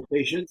 thanks for your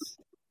patience.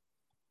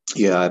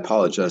 Yeah, I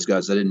apologize,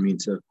 guys. I didn't mean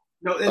to.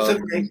 No, it's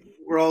okay.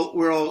 We're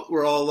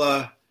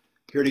all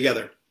here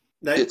together.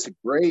 It's a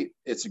great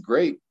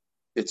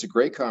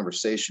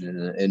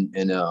conversation,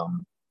 and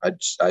I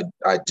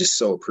just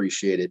so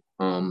appreciate it.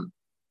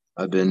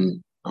 I've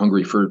been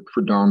hungry for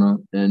Dharma,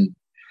 and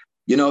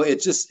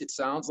It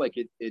sounds like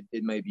it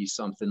may be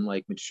something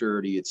like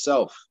maturity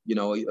itself.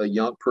 A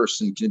young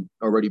person can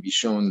already be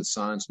showing the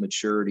signs of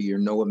maturity or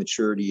know what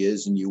maturity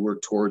is, and you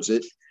work towards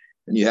it,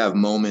 and you have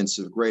moments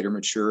of greater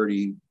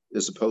maturity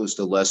as opposed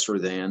to lesser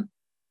than.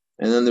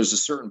 And then there's a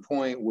certain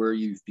point where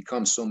you've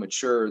become so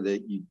mature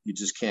that you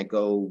just can't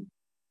go.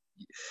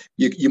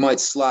 You might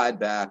slide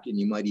back, and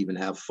you might even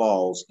have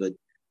falls, but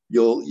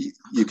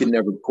you can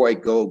never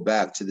quite go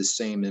back to the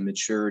same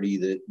immaturity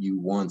that you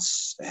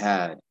once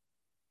had.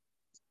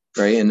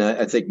 Right. And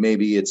I think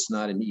maybe it's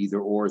not an either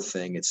or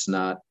thing. It's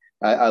not.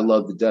 I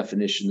love the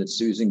definition that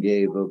Susan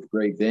gave of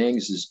great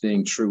beings as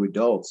being true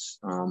adults.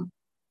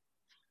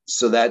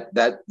 So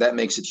that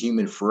makes it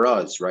human for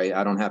us, right?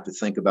 I don't have to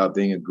think about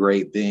being a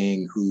great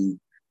being who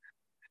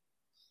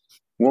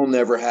will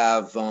never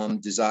have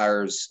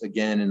desires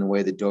again in the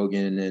way that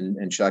Dogen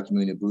and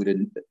Shakyamuni Buddha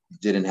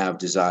didn't have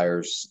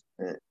desires,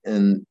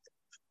 and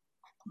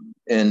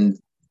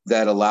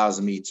that allows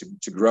me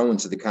to grow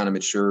into the kind of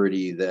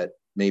maturity that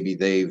maybe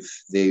they've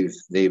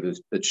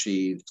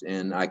achieved,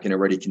 and I can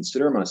already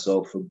consider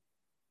myself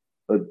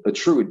a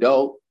true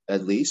adult,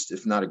 at least,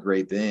 if not a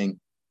great being.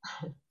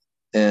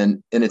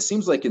 And it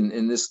seems like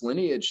in this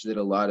lineage that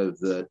a lot of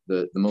the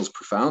most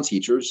profound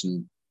teachers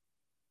and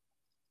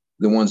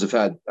the ones have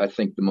had, I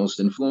think, the most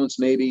influence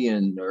maybe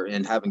and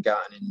haven't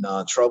gotten in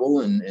trouble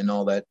and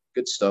all that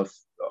good stuff,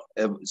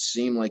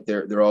 seem like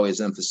they're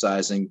always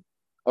emphasizing,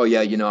 oh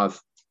yeah,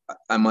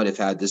 I might have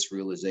had this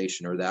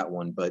realization or that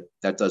one, but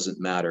that doesn't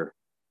matter.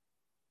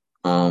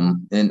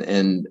 From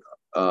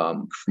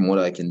what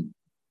I can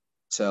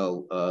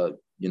tell,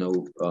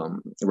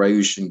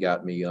 Ryushin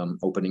got me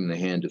opening the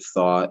hand of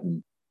thought, and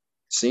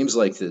it seems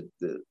like the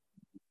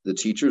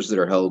teachers that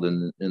are held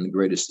in the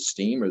greatest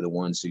esteem are the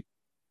ones who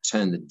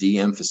tend to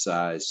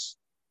de-emphasize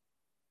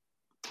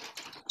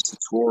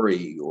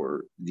satori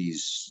or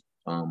these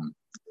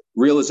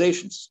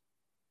realizations.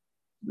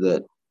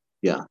 That,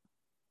 yeah.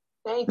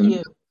 Thank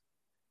you.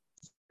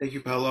 Thank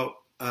you, Paulo.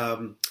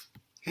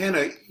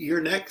 Hannah,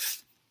 you're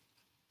next.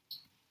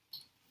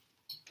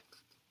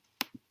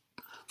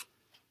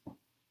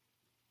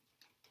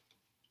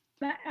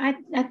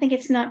 I think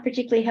it's not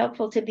particularly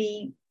helpful to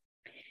be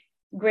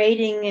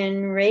grading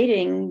and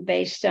rating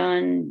based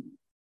on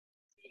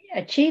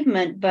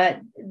achievement, but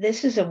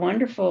this is a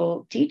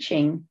wonderful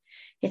teaching.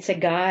 It's a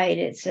guide,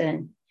 it's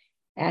an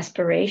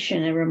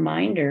aspiration, a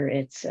reminder.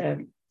 It's a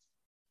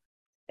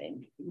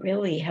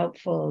really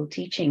helpful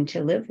teaching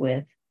to live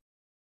with.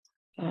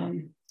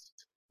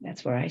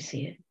 That's where I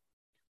see it.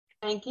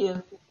 Thank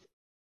you.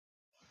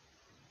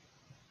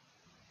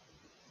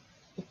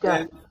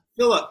 And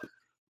Philip,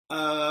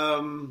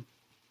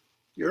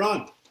 you're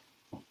on.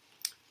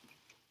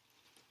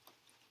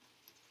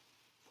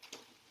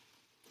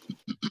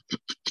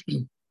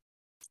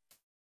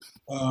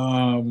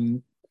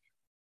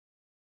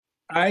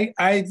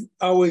 I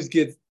always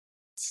get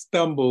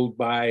stumbled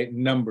by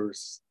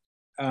numbers,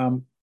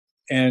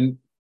 and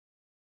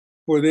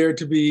for there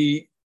to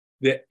be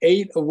the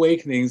 8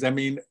 awakenings, I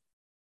mean,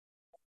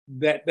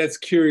 that's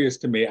curious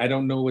to me. I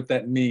don't know what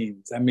that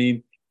means. I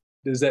mean,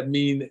 does that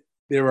mean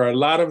there are a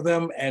lot of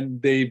them and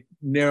they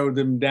narrowed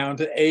them down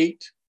to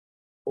 8,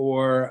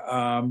 or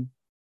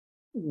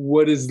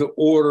what is the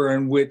order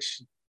in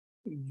which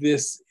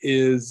this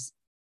is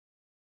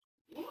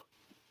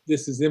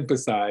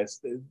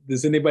emphasized?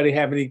 Does anybody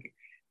have any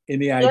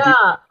idea?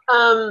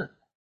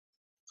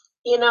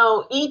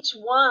 Yeah, each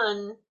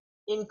one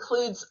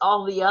includes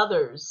all the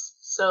others,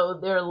 so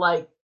they're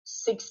like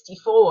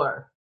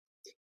 64.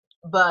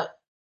 But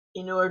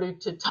in order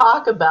to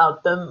talk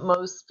about them,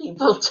 most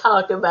people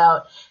talk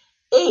about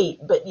 8,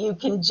 but you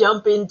can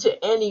jump into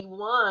any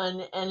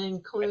one and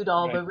include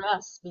all the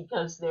rest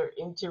because they're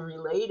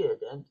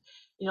interrelated. And,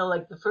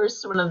 like the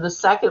first one and the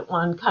second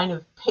one kind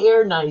of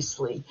pair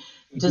nicely,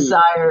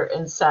 desire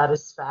and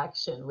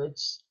satisfaction,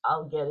 which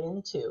I'll get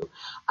into.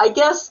 I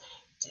guess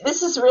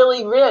this is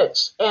really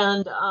rich,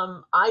 and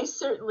I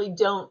certainly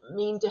don't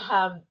mean to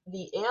have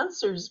the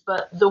answers,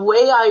 but the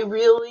way I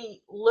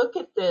really look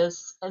at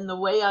this and the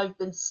way I've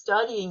been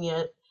studying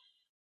it,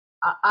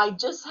 I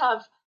just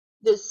have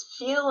this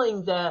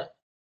feeling that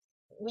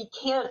we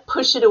can't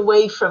push it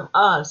away from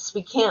us.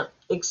 We can't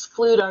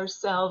exclude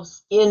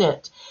ourselves in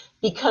it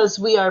because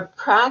we are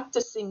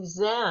practicing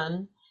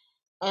Zen,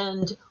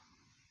 and,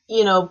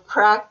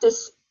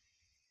 practice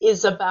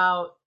is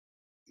about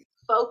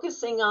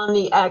focusing on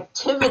the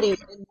activity.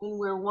 And when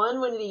we're one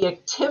with the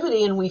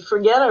activity and we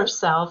forget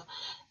ourselves,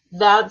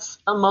 that's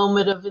a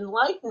moment of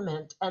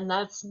enlightenment. And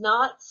that's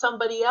not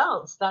somebody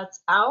else.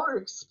 That's our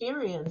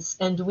experience.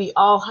 And we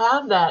all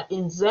have that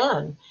in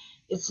Zen.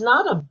 It's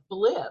not a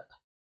blip.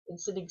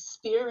 It's an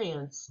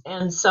experience.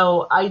 And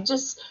so I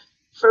just,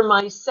 for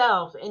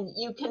myself, and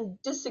you can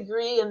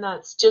disagree and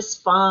that's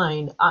just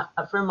fine.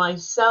 For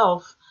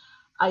myself,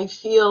 I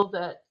feel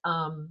that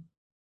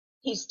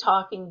he's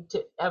talking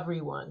to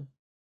everyone.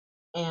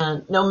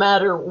 And no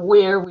matter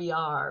where we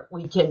are,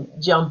 we can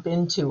jump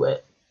into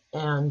it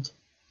and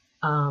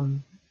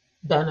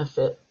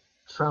benefit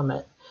from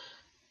it.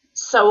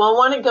 So I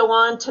want to go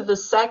on to the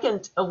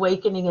second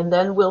awakening, and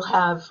then we'll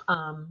have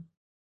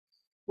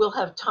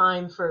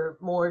time for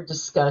more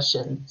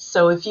discussion.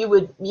 So if you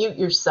would mute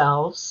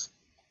yourselves.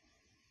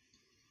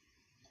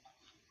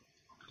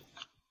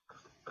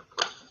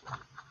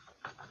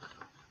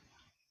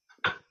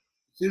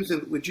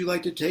 Susan, would you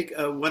like to take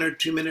a 1 or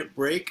 2 minute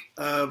break,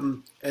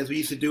 as we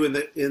used to do in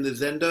the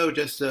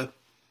Zendo?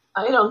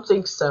 I don't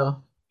think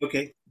so.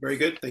 Okay, very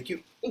good. Thank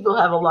you. People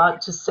have a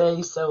lot to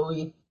say, so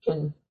we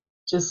can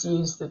just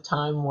use the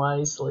time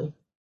wisely.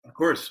 Of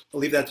course, I'll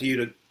leave that to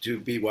you to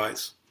be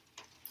wise.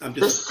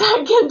 The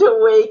second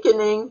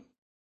awakening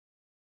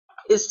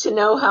is to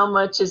know how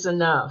much is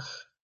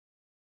enough.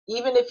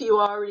 Even if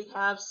you already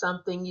have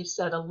something, you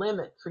set a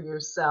limit for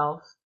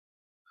yourself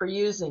for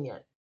using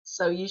it.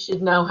 So you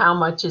should know how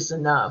much is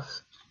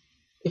enough.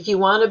 If you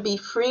want to be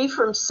free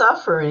from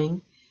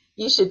suffering,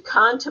 you should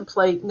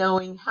contemplate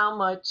knowing how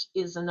much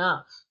is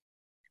enough.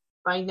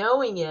 By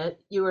knowing it,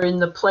 you are in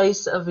the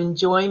place of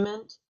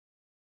enjoyment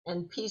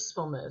and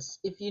peacefulness.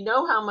 If you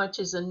know how much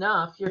is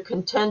enough, you're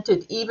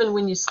contented even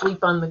when you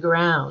sleep on the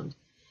ground.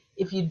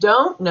 If you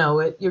don't know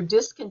it, you're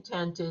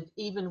discontented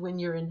even when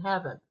you're in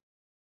heaven.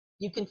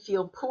 You can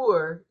feel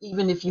poor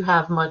even if you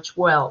have much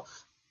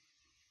wealth.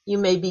 You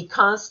may be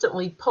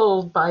constantly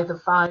pulled by the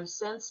 5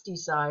 sense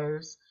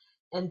desires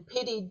and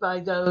pitied by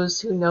those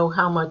who know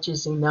how much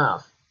is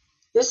enough.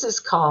 This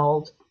is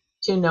called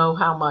to know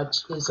how much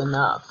is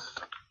enough.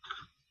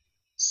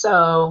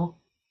 So,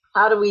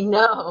 how do we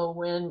know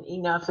when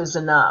enough is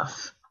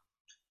enough?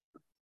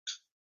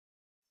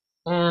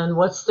 And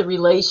what's the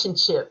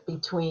relationship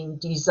between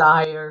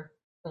desire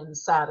and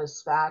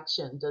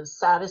satisfaction? Does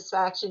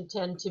satisfaction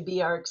tend to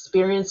be our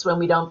experience when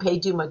we don't pay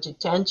too much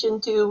attention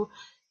to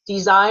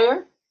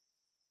desire?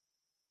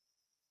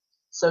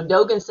 So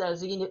Dogen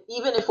says, even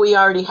if we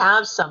already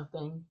have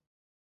something,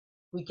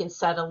 we can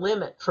set a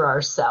limit for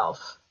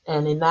ourselves.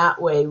 And in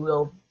that way,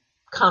 we'll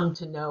come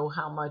to know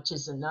how much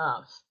is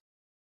enough.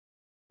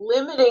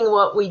 Limiting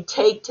what we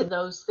take to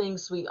those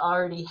things we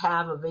already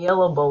have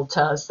available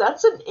to us,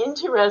 that's an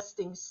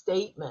interesting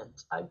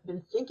statement. I've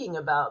been thinking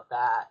about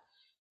that.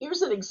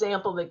 Here's an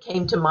example that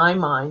came to my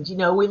mind. You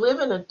know, we live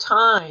in a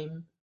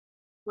time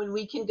when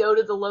we can go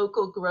to the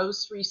local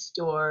grocery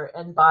store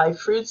and buy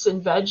fruits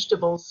and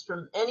vegetables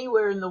from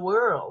anywhere in the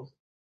world.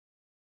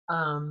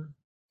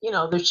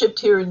 They're shipped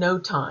here in no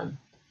time.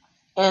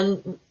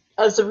 And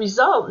as a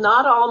result,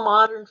 not all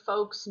modern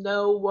folks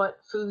know what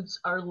foods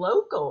are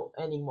local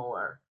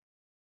anymore.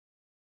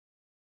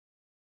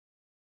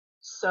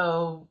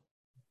 So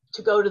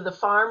to go to the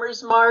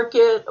farmer's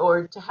market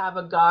or to have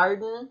a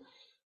garden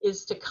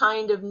is to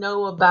kind of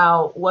know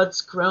about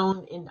what's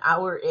grown in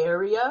our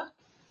area,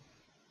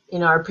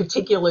 in our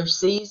particular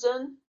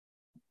season,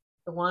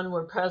 the one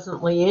we're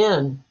presently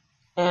in.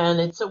 And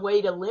it's a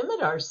way to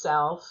limit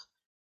ourselves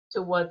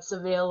to what's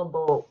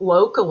available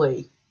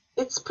locally.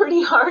 It's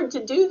pretty hard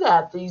to do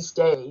that these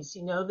days.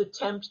 You know, the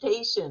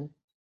temptation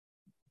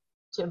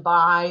to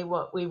buy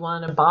what we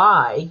want to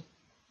buy,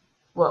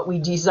 what we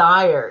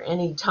desire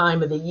any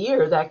time of the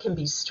year, that can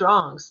be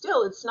strong.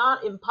 Still, it's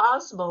not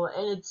impossible,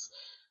 and it's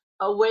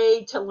a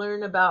way to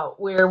learn about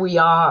where we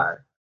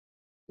are,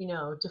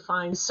 to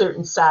find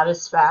certain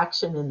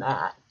satisfaction in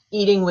that.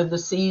 Eating with the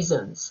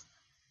seasons,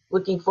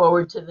 looking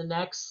forward to the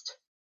next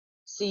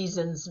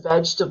season's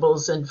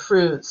vegetables and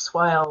fruits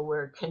while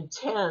we're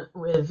content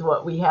with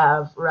what we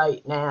have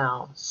right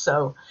now.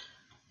 So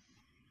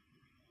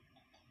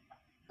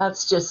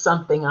that's just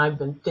something I've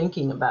been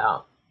thinking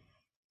about.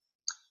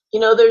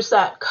 There's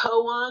that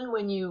koan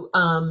when you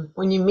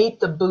meet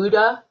the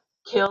Buddha,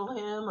 kill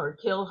him or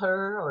kill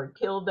her or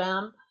kill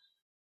them.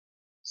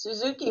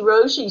 Suzuki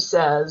Roshi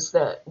says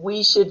that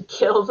we should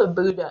kill the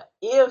Buddha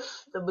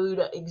if the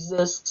Buddha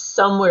exists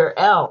somewhere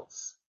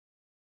else.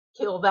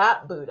 Kill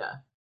that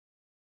Buddha,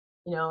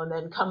 and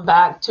then come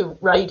back to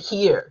right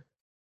here,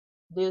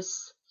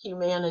 this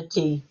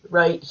humanity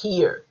right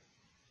here.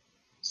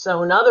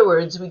 So in other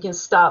words, we can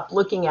stop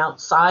looking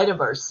outside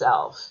of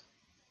ourselves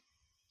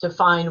to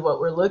find what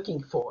we're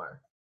looking for.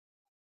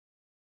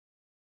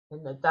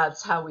 And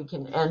that's how we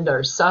can end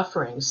our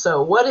suffering.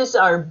 So what is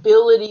our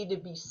ability to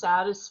be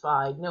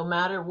satisfied no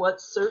matter what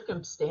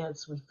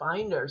circumstance we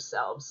find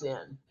ourselves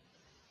in?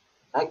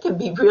 That can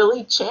be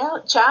really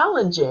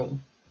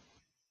challenging.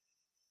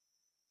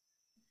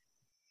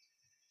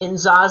 In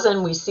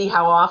Zazen, we see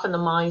how often the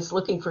mind's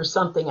looking for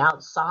something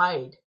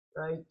outside,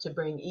 right, to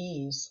bring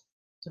ease,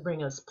 to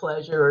bring us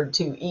pleasure, or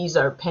to ease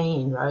our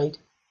pain, right?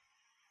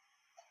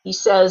 He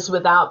says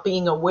without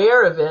being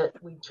aware of it,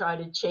 we try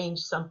to change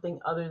something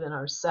other than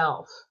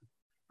ourselves,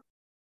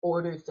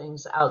 order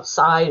things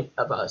outside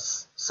of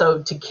us.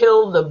 So to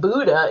kill the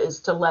Buddha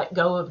is to let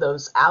go of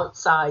those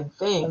outside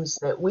things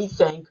that we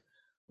think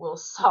will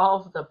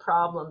solve the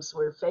problems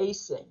we're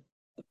facing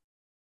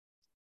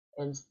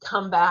and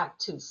come back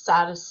to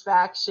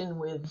satisfaction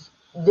with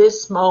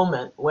this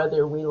moment,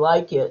 whether we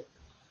like it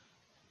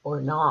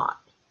or not.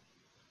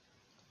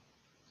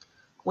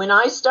 When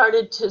I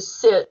started to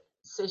sit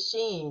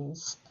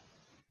sesshin,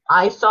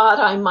 I thought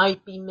I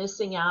might be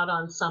missing out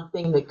on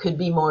something that could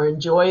be more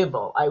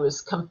enjoyable. I was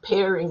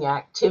comparing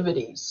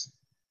activities.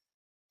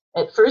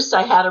 At first,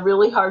 I had a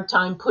really hard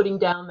time putting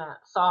down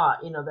that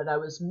thought, that I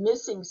was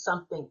missing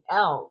something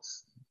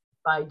else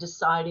by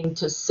deciding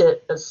to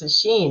sit a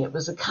sesshin. It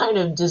was a kind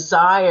of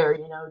desire,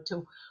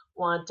 to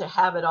want to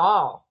have it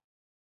all.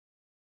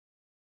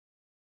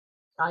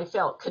 I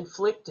felt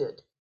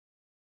conflicted.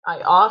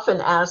 I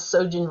often ask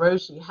Sojin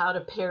Roshi how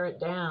to pare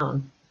it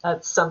down.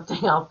 That's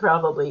something I'll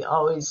probably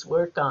always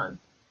work on.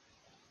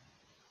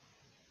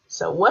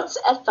 So what's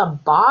at the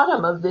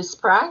bottom of this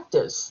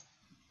practice?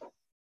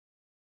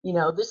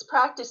 This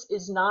practice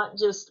is not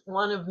just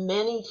one of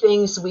many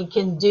things we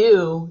can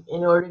do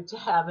in order to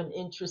have an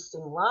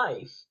interesting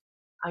life.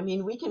 I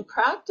mean, we can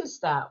practice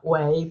that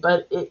way,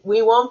 but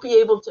we won't be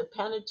able to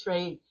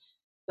penetrate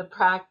the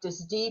practice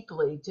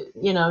deeply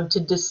to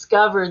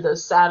discover the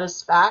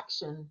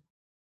satisfaction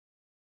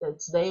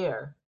that's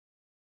there.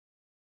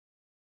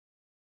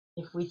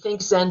 If we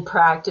think Zen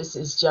practice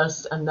is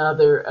just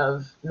another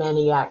of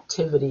many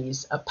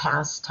activities, a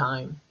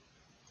pastime.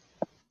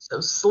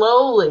 So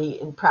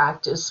slowly in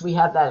practice, we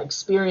have that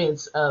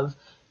experience of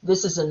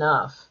this is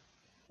enough.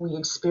 We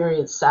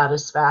experience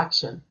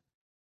satisfaction.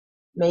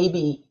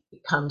 Maybe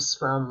it comes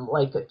from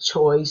like a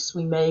choice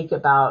we make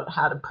about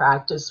how to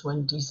practice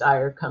when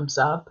desire comes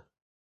up.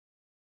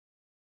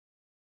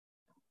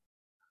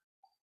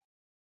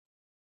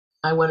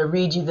 I want to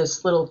read you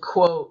this little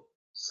quote.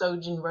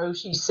 Sojin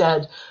Roshi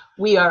said,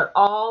 "We are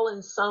all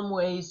in some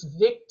ways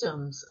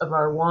victims of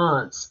our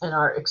wants and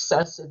our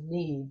excessive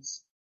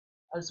needs.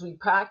 As we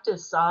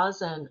practice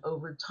Zazen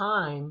over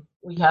time,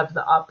 we have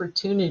the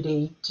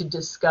opportunity to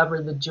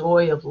discover the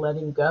joy of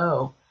letting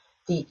go.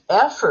 The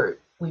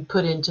effort we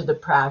put into the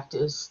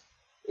practice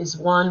is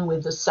one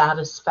with the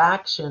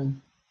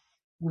satisfaction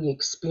we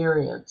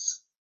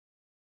experience.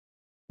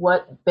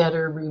 What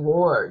better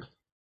reward?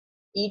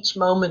 Each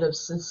moment of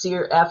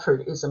sincere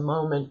effort is a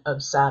moment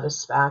of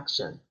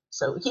satisfaction."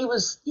 So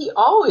he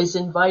always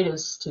invited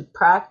us to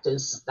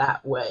practice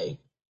that way.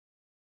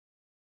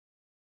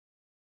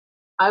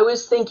 I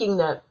was thinking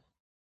that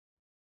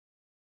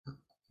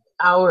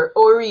our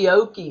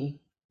oryoki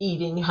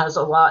eating has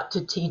a lot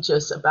to teach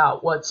us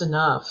about what's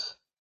enough.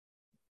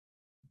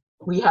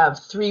 We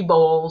have 3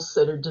 bowls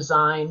that are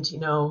designed,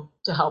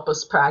 to help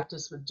us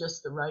practice with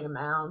just the right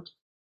amount,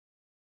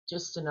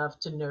 just enough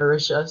to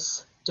nourish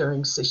us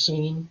during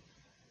sesshin.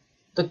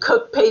 The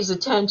cook pays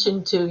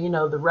attention to,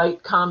 the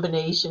right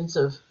combinations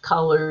of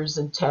colors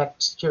and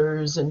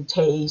textures and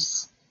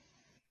tastes.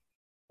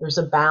 There's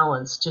a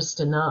balance, just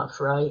enough,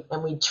 right?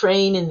 And we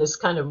train in this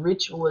kind of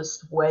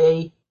ritualist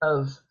way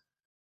of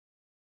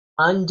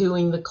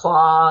undoing the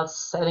cloths,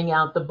 setting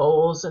out the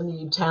bowls and the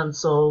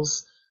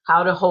utensils,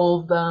 how to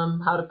hold them,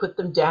 how to put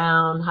them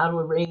down, how to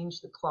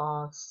arrange the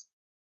cloths.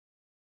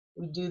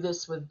 We do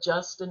this with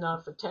just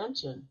enough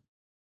attention.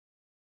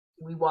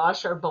 We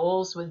wash our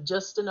bowls with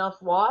just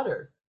enough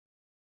water.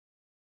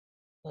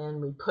 And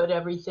we put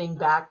everything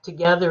back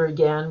together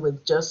again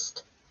with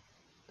just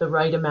the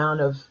right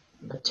amount of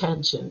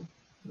attention,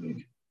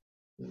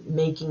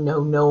 making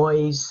no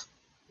noise,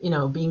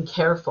 being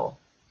careful.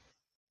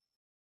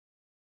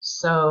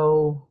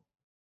 So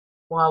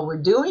while we're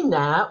doing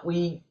that,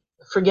 we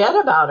forget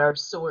about our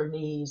sore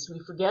knees, we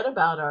forget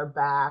about our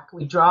back,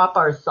 we drop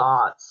our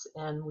thoughts,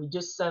 and we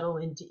just settle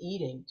into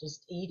eating,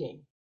 just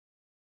eating.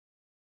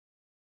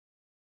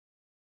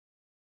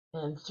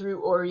 And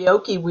through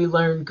oryoki, we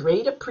learn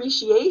great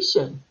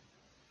appreciation,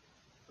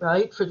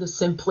 right, for the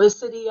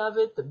simplicity of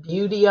it, the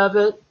beauty of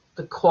it,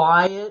 the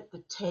quiet,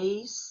 the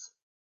taste,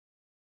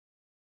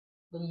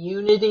 the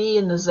unity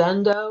in the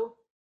zendo,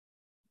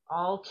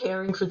 all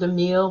caring for the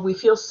meal. We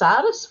feel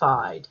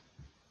satisfied.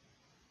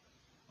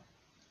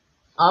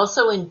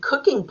 Also in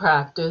cooking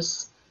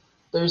practice,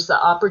 there's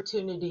the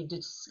opportunity to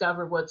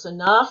discover what's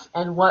enough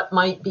and what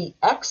might be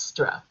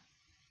extra.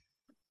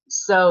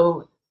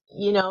 So,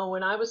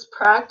 when I was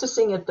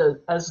practicing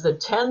as the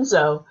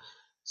Tenzo,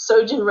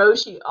 Sojin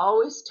Roshi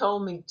always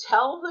told me,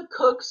 tell the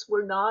cooks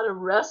we're not a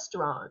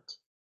restaurant.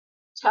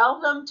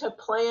 Tell them to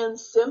plan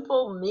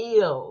simple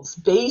meals,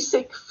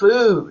 basic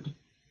food.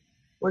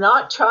 We're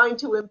not trying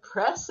to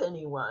impress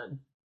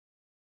anyone.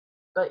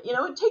 But,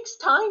 it takes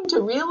time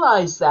to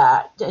realize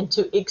that and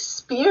to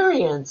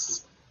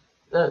experience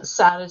the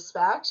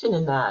satisfaction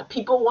in that.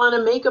 People want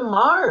to make a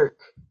mark,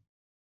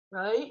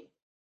 right?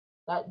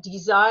 That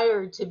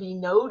desire to be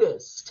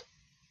noticed.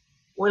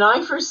 When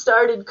I first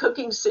started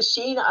cooking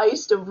sesshin, I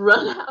used to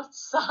run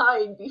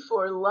outside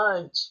before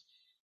lunch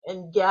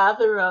and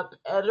gather up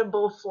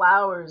edible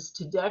flowers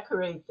to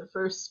decorate the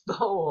first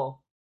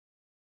bowl.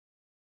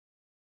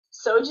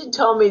 Sojin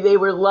told me they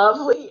were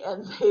lovely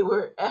and they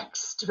were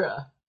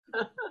extra.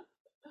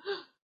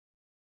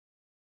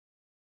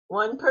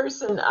 One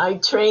person I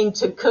trained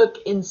to cook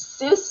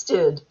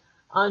insisted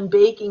on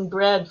baking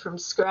bread from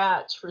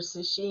scratch for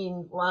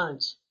sesshin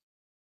lunch.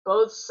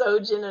 Both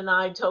Sojin and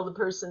I told the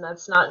person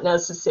that's not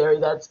necessary,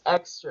 that's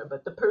extra,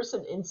 but the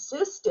person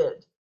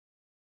insisted.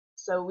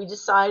 So we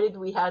decided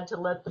we had to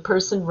let the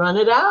person run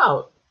it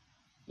out.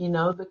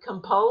 the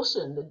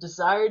compulsion, the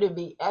desire to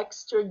be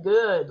extra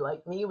good,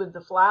 like me with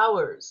the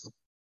flowers.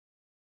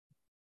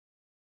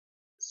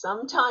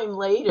 Sometime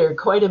later,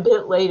 quite a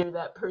bit later,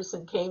 that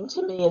person came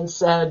to me and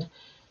said,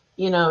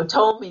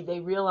 told me they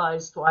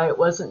realized why it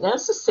wasn't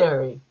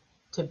necessary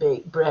to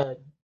bake bread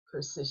for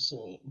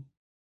sesshin.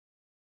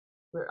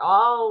 We're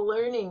all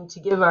learning to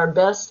give our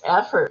best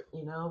effort,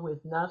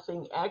 with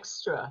nothing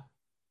extra.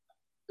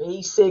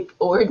 Basic,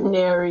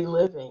 ordinary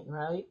living,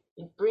 right?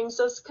 It brings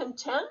us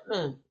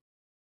contentment,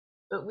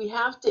 but we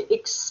have to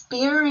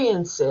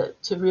experience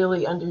it to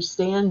really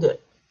understand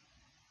it.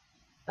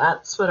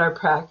 That's what our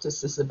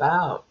practice is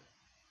about.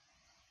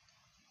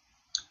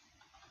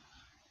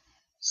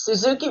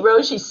 Suzuki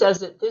Roshi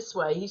says it this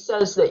way. He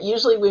says that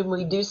usually when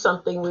we do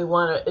something, we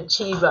want to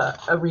achieve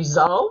a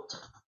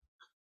result.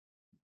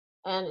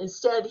 And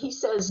instead, he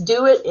says,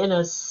 do it in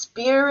a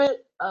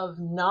spirit of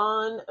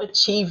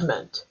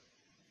non-achievement.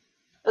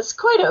 That's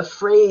quite a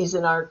phrase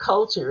in our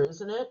culture,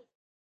 isn't it?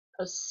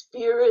 A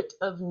spirit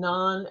of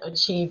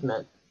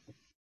non-achievement.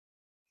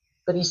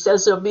 But he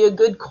says there'll be a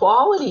good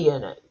quality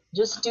in it.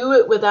 Just do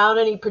it without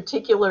any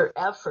particular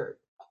effort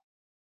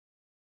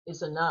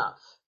is enough.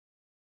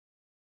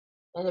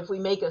 And if we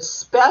make a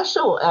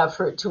special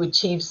effort to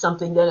achieve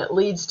something, then it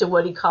leads to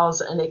what he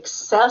calls an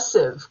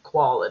excessive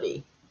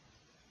quality.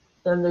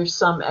 Then there's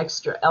some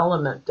extra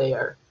element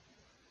there.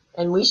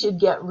 And we should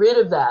get rid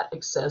of that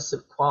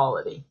excessive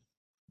quality.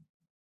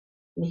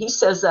 And he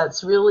says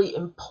that's really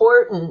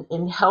important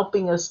in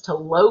helping us to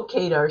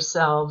locate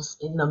ourselves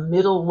in the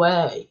middle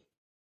way.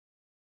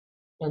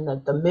 And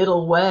that the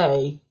middle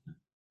way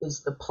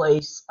is the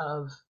place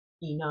of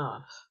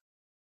enough.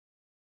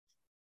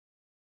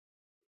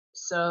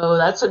 So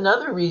that's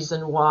another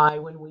reason why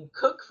when we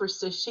cook for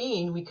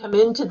sesshin, we come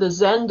into the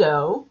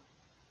zendo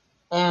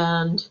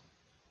and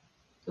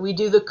we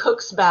do the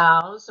cook's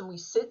bows and we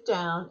sit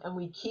down and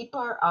we keep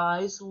our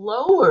eyes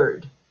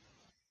lowered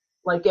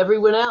like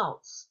everyone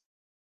else.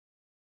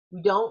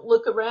 We don't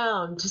look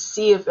around to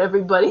see if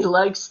everybody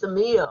likes the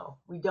meal.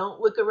 We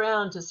don't look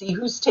around to see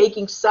who's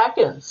taking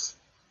seconds,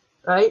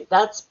 right?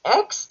 That's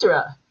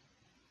extra.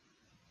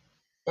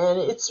 And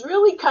it's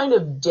really kind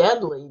of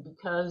deadly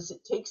because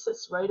it takes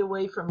us right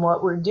away from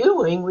what we're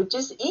doing, which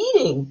is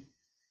eating.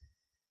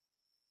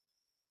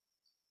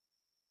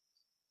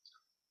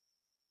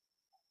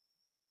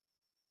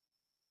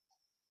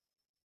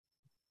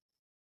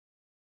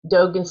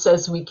 Dogen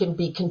says we can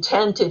be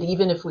contented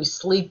even if we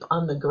sleep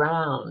on the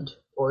ground,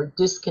 or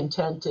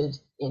discontented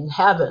in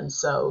heaven.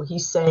 So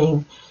he's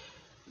saying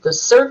the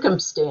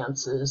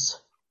circumstances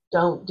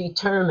don't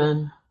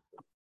determine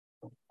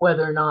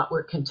whether or not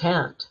we're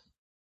content.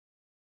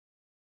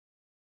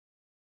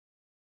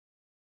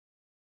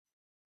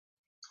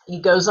 He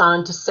goes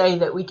on to say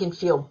that we can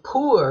feel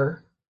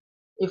poor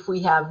if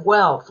we have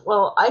wealth.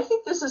 Well, I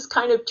think this is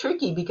kind of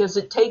tricky because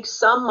it takes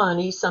some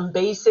money, some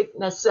basic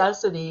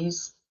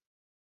necessities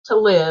to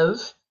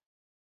live.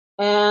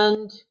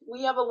 And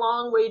we have a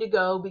long way to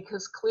go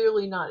because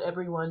clearly not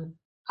everyone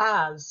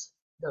has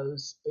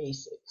those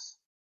basics.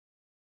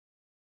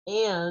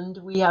 And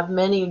we have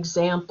many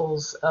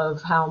examples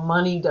of how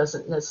money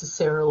doesn't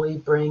necessarily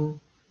bring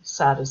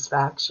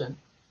satisfaction.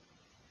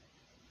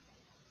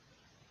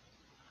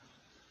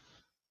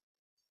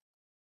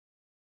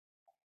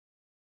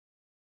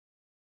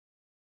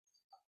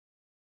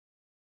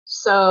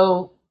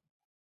 So,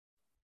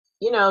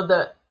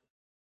 the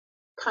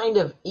kind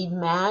of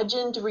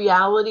imagined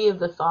reality of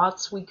the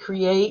thoughts we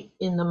create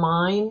in the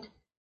mind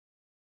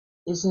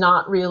is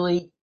not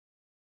really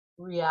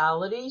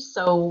reality.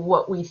 So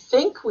what we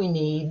think we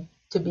need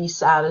to be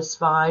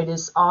satisfied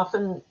is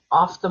often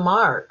off the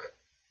mark.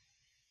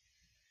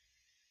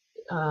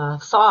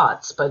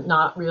 Thoughts, but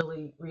not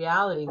really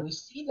reality. We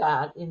see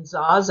that in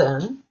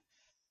Zazen,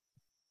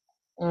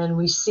 and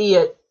we see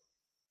it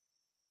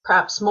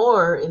perhaps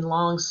more in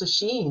long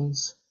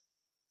sesshins.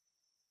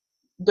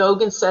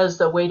 Dogen says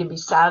the way to be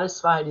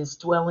satisfied is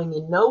dwelling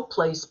in no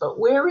place, but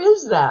where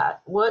is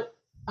that?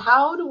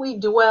 How do we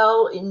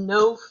dwell in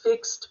no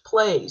fixed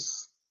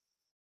place?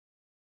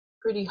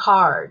 Pretty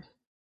hard.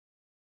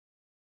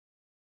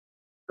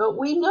 But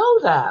we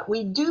know that.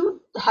 We do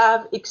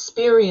have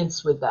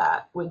experience with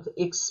that, with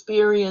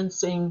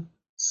experiencing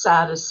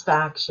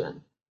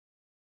satisfaction.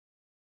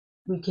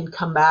 We can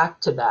come back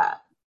to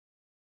that.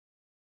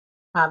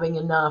 Having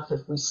enough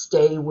if we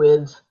stay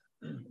with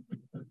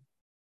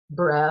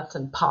breath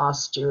and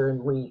posture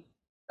and we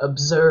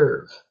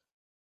observe.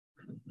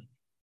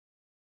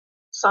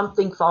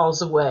 Something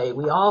falls away.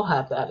 We all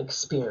have that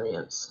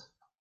experience.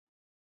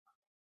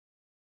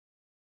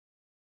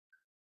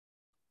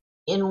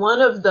 In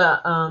one of the,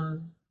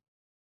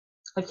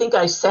 I think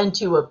I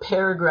sent you a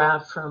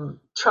paragraph from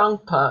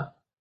Trungpa,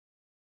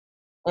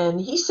 and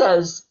he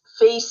says,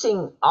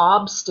 facing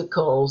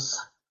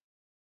obstacles,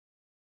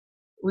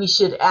 we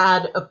should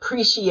add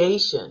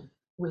appreciation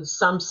with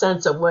some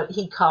sense of what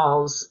he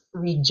calls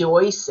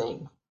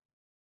rejoicing.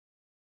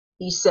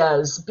 He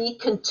says, be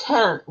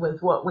content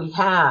with what we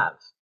have.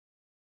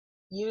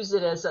 use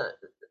it as a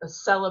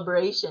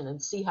celebration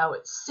and see how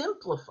it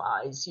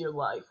simplifies your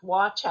life.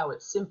 Watch how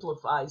it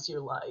simplifies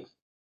your life.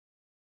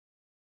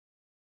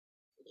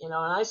 You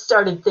know, and I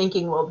started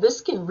thinking, well, this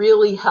can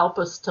really help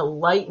us to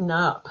lighten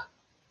up,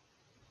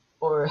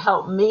 or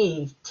help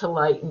me to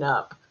lighten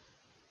up.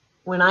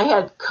 When I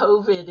had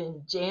COVID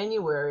in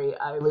January,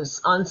 I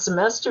was on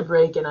semester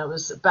break and I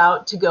was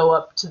about to go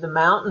up to the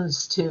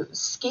mountains to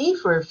ski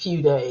for a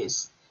few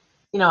days.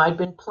 You know, I'd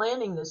been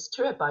planning this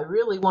trip. I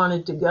really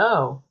wanted to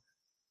go.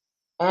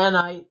 And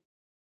I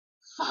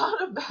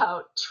thought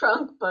about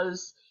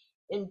Trungpa's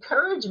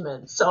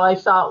encouragement. So I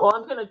thought, well,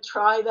 I'm going to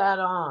try that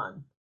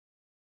on.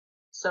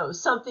 So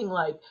something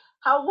like,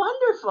 how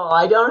wonderful,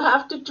 I don't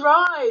have to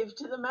drive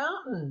to the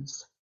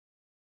mountains.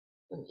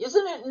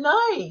 Isn't it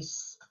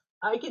nice?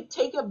 I could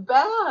take a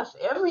bath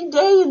every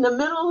day in the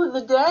middle of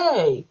the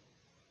day.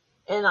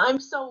 And I'm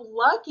so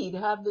lucky to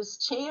have this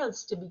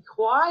chance to be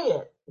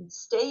quiet and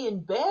stay in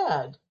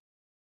bed.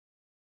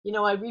 You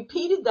know, I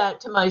repeated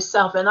that to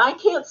myself, and I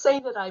can't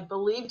say that I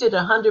believed it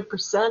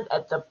 100%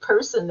 at the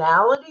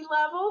personality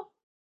level,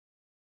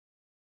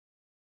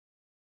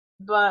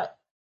 but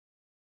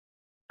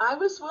I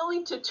was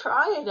willing to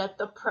try it at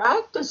the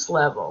practice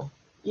level.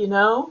 You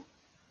know,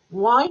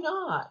 why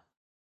not?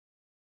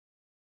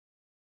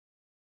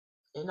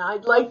 And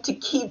I'd like to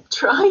keep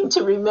trying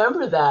to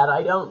remember that.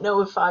 I don't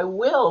know if I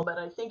will, but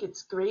I think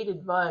it's great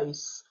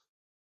advice.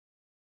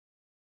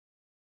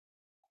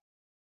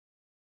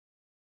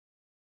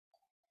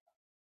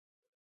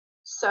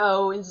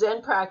 So in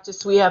Zen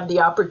practice, we have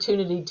the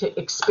opportunity to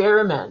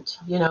experiment.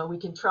 You know, we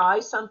can try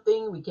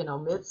something, we can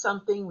omit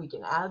something, we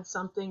can add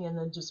something, and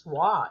then just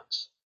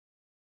watch.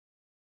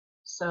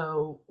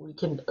 So we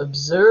can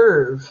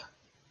observe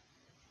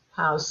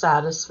how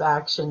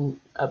satisfaction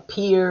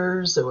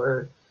appears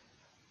or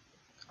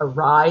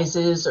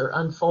arises or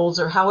unfolds,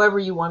 or however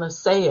you want to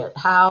say it,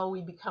 how we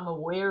become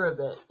aware of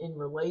it in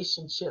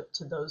relationship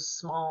to those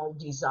small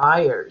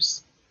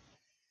desires.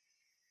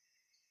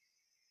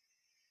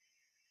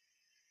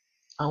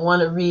 I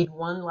want to read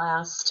one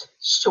last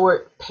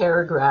short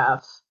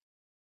paragraph.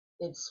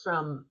 It's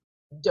from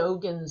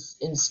Dogen's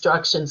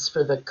instructions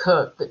for the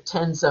cook, the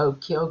Tenzo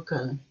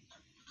Kyokun.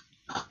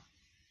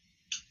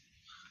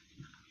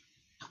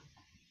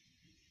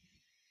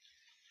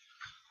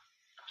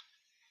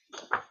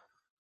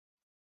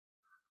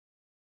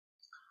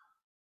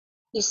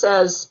 He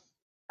says,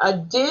 a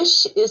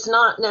dish is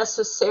not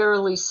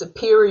necessarily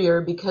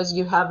superior because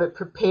you have it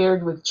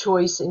prepared with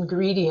choice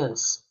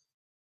ingredients,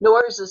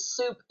 nor is a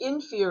soup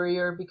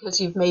inferior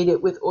because you've made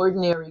it with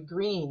ordinary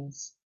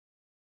greens.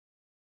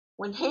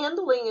 When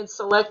handling and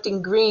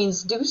selecting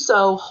greens, do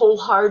so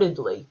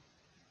wholeheartedly,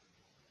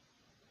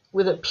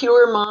 with a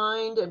pure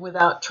mind and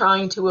without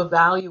trying to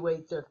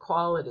evaluate their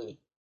quality,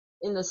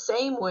 in the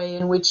same way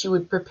in which you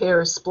would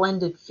prepare a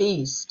splendid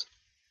feast.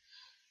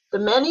 The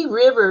many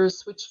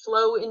rivers which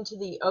flow into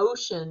the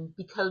ocean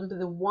become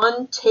the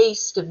one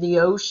taste of the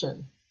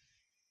ocean.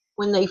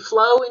 When they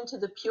flow into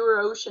the pure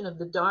ocean of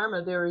the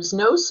Dharma, there is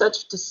no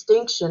such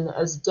distinction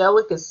as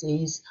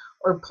delicacies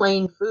or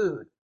plain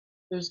food.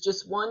 There's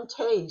just one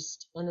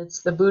taste, and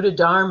it's the Buddha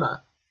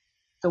Dharma,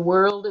 the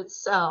world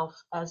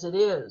itself as it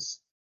is.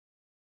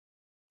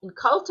 In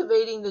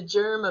cultivating the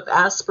germ of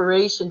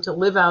aspiration to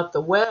live out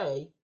the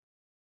way,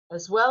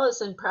 as well as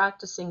in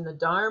practicing the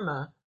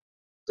Dharma,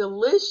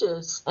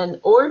 delicious and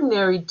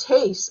ordinary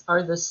tastes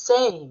are the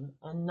same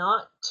and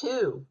not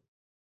two.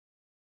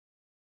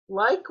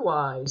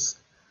 Likewise,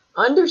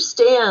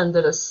 understand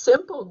that a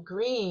simple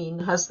green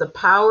has the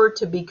power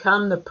to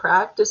become the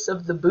practice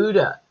of the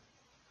Buddha,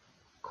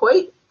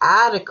 quite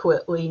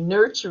adequately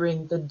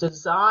nurturing the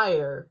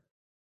desire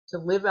to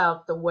live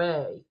out the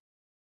way.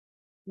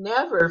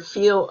 Never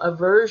feel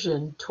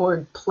aversion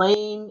toward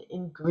plain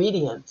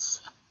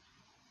ingredients.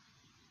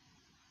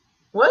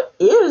 What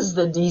is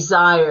the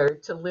desire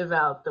to live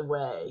out the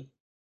way?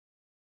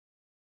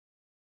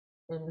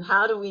 And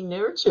how do we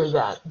nurture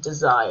that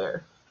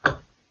desire?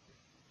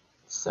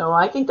 So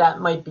I think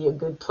that might be a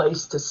good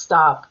place to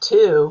stop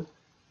too,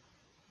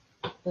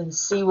 and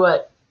see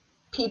what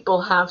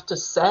people have to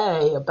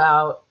say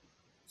about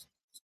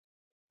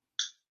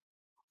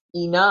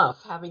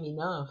enough, having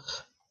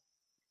enough.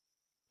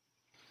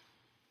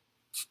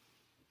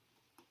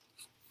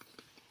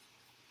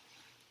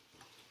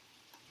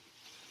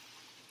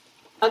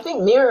 I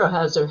think Mira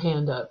has her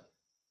hand up.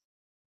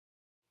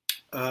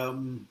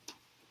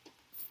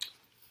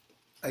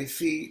 I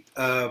see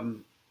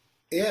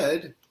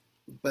Ed,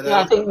 but yeah,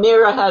 I think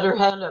Mira had her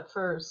hand up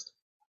first.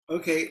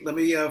 Okay, let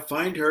me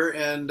find her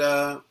and.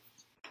 I'm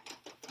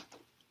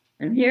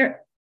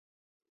here.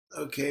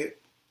 Okay.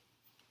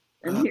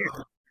 I'm here.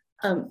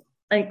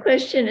 My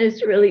question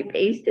is really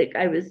basic.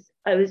 I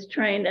was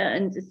trying to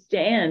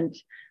understand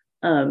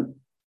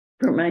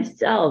for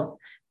myself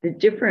the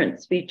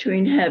difference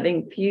between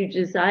having few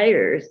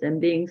desires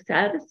and being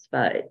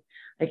satisfied.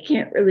 I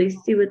can't really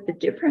see what the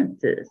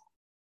difference is.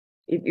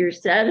 If you're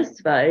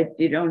satisfied,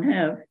 you don't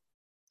have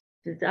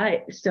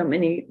desire.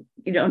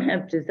 You don't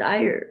have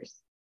desires.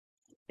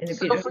 And if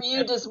So you don't for you,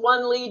 have, does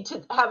one lead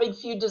to having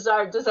few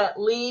desires? Does that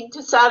lead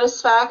to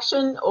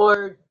satisfaction,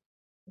 or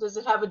does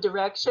it have a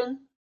direction?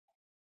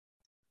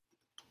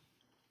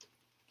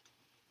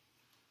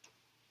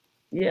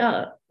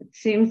 yeah, it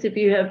seems if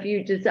you have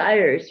few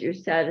desires, you're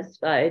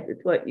satisfied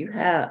with what you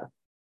have.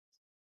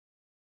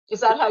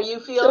 Is that how you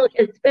feel? So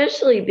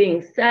especially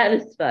being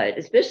satisfied,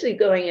 especially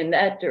going in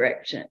that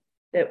direction,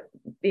 that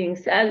being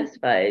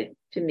satisfied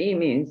to me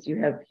means you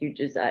have few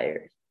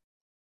desires.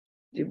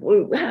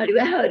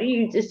 How do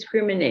you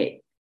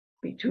discriminate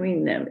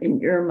between them in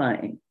your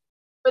mind?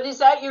 But is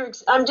that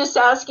I'm just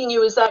asking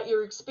you, is that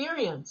your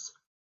experience?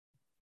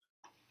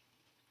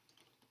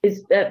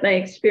 Is that my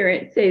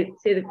experience? Say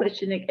the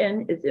question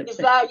again. Is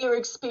that your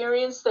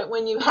experience, that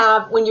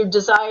when your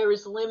desire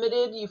is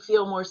limited, you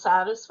feel more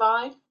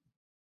satisfied?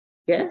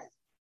 Yes.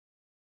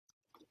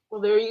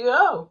 Well, there you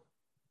go.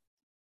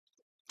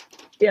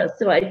 Yeah,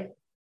 so I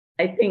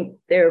think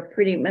they're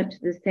pretty much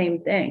the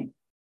same thing.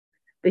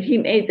 But he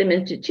made them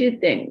into two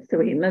things, so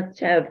he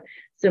must have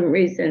some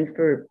reason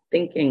for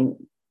thinking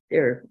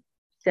they're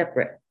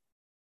separate.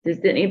 Does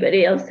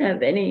anybody else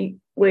have any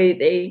way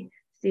they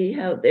see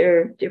how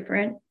they're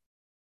different?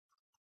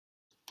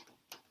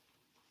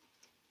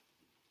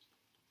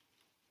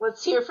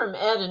 Let's hear from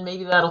Ed, and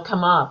maybe that'll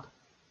come up.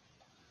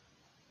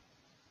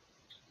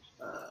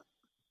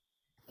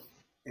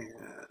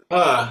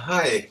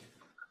 Hi.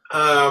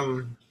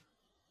 I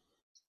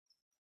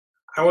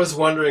was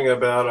wondering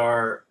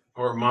about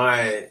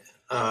my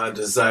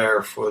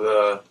desire for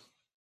the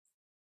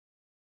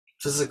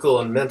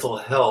physical and mental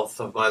health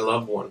of my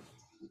loved one.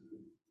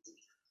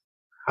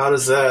 How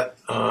does that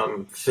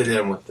fit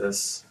in with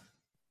this?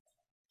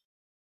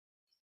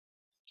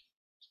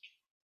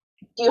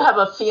 Do you have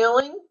a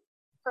feeling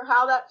for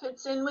how that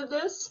fits in with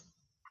this?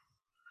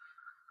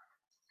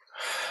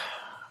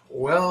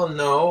 Well,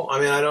 no. I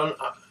mean, I don't.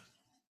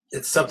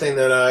 It's something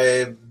that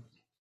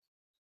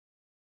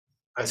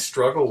I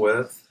struggle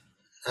with,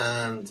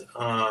 and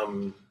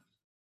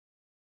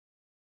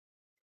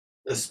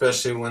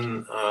especially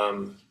when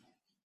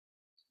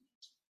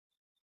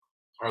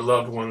our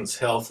loved one's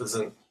health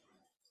isn't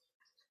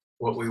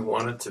what we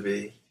want it to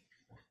be,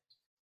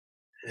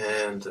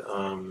 and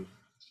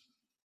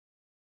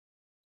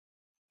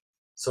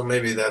so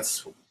maybe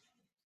that's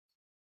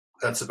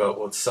about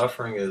what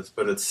suffering is,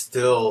 but it's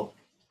still,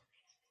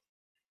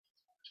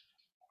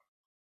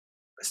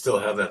 I still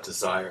have that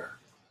desire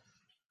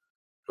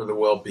for the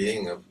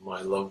well-being of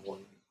my loved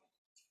one.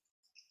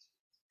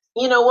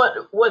 You know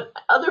what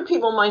other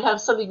people might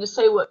have something to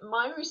say. What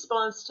my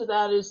response to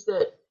that is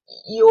that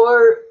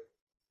you're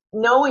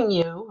knowing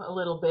you a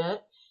little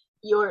bit,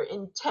 your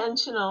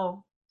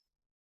intentional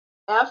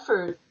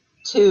effort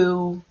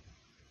to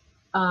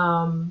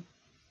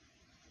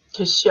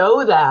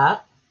show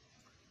that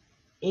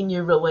in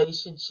your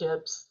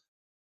relationships,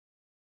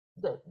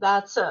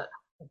 that's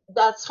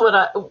what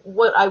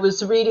I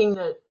was reading,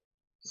 that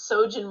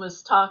Sojin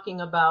was talking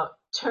about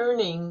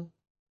turning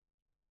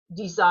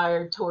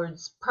desire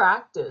towards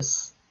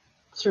practice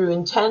through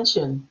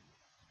intention.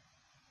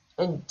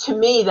 And to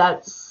me,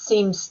 that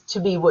seems to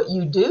be what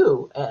you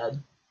do,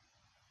 Ed.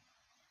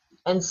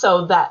 And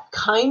so that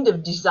kind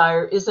of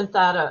desire, isn't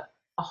that a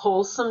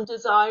wholesome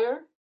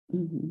desire?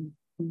 Mm-hmm.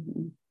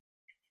 Mm-hmm.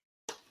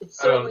 It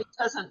certainly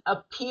doesn't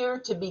appear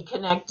to be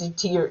connected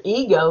to your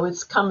ego.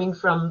 It's coming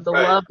from the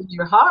love in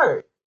your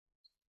heart.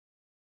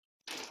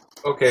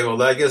 Okay,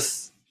 well, I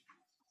guess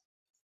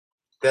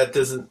that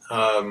doesn't,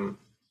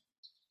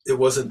 it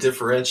wasn't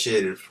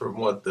differentiated from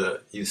what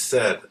you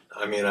said.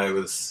 I mean, I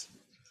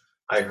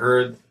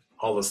heard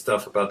all the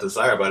stuff about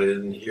desire, but I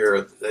didn't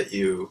hear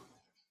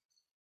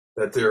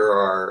that there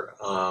are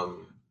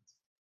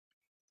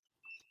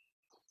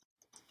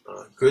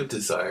good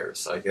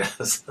desires, I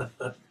guess,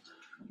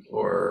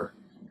 or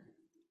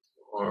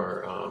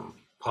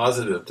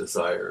positive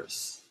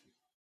desires.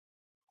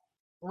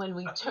 When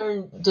we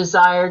turn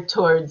desire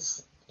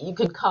towards, you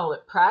could call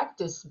it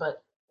practice,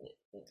 but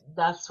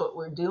that's what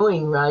we're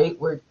doing, right?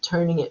 We're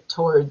turning it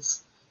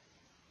towards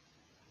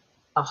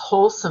a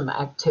wholesome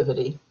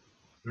activity.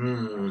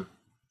 Hmm.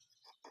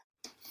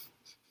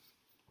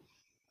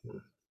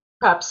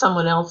 Perhaps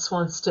someone else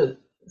wants to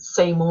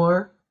say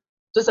more.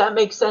 Does that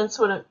make sense?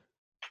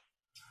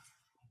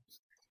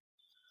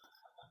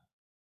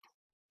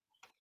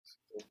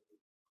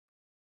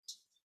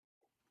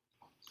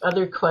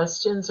 Other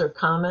questions or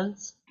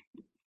comments?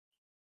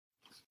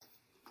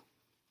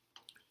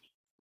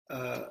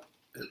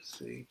 Let's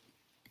see.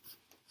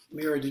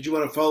 Mira, did you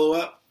want to follow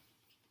up?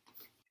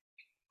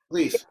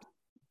 Please.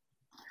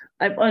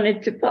 I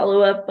wanted to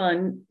follow up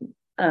on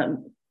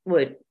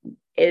what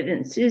Ed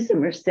and Susan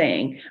were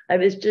saying. I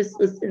was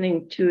just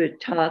listening to a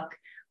talk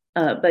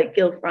by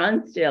Gil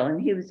Fronsdale, and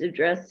he was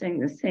addressing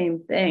the same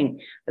thing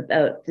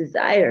about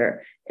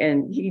desire.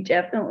 And he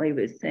definitely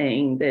was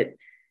saying that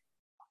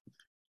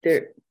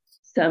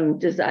some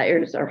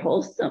desires are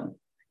wholesome,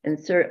 and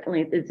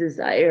certainly the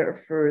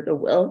desire for the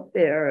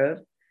welfare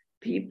of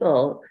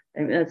people.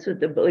 I mean, that's what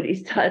the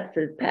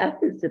Bodhisattva path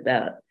is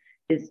about,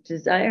 is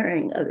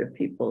desiring other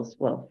people's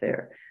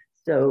welfare.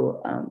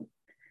 So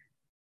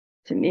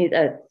to me,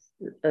 that's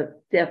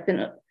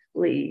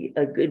definitely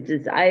a good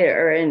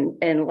desire.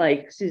 And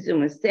like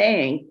Susan was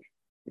saying,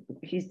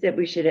 he said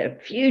we should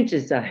have few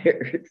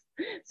desires.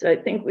 So I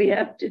think we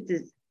have to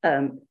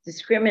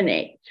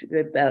discriminate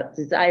about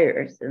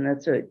desires. And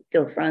that's what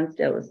Gil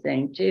Fronsdale was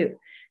saying too,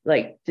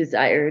 like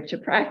desire to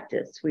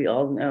practice. We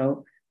all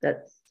know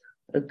that's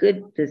a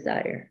good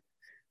desire,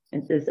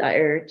 and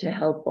desire to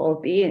help all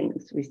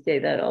beings. We say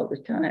that all the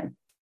time.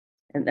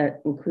 And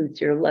that includes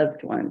your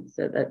loved ones.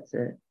 So that's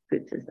a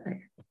good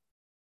desire.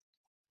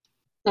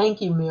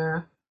 Thank you,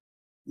 Mira.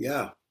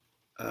 Yeah.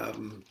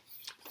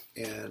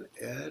 And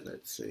Ed,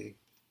 let's see.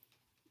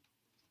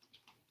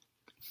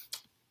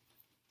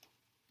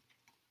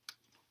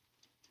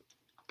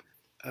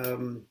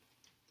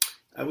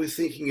 I was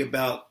thinking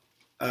about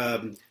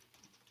the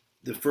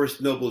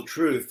first noble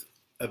truth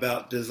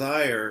about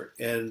desire,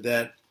 and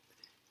that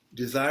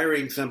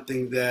desiring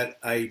something that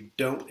I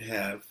don't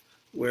have,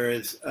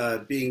 whereas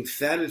being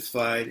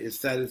satisfied is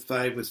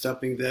satisfied with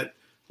something that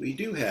we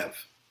do have.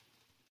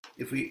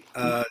 If we,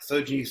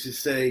 Sojin used to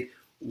say,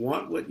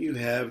 want what you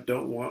have,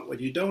 don't want what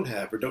you don't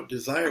have, or don't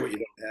desire what you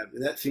don't have.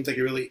 And that seems like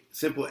a really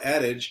simple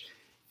adage,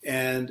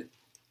 and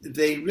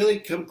they really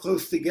come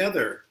close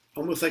together,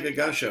 almost like a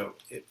gasho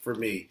for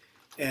me.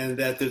 And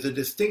that there's a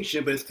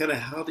distinction, but it's kind of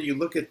how do you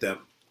look at them?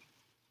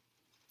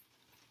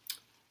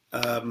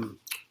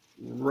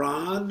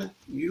 Ron,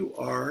 you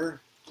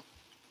are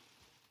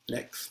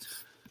next.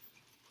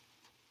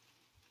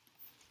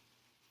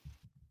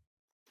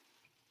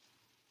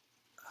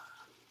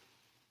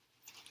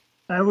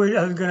 I was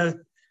going to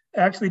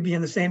actually be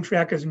in the same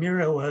track as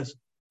Mira was,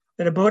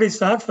 that a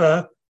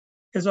bodhisattva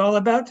is all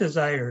about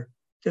desire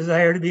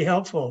to be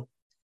helpful.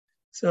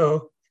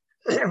 So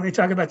we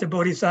talk about the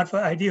bodhisattva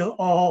ideal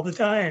all the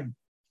time.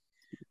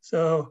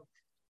 So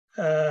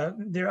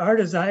there are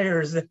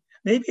desires that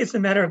maybe it's a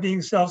matter of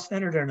being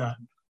self-centered or not.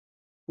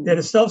 That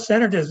a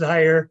self-centered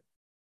desire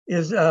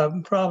is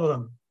a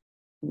problem,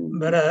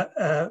 but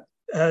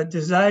a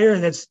desire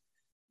that's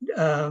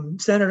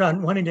centered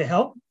on wanting to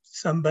help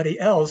somebody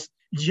else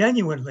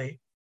genuinely,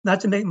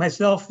 not to make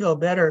myself feel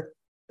better,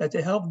 but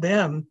to help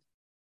them.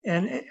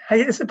 And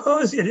I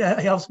suppose it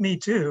helps me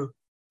too,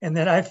 and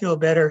that I feel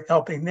better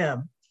helping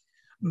them.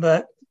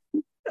 But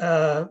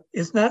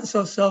it's not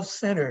so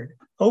self-centered.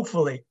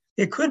 Hopefully,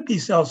 it could be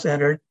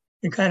self-centered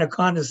and kind of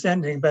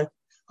condescending, but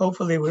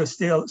hopefully we'll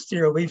still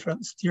steer away from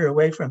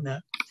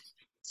that.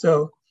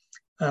 So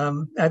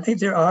I think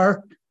there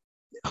are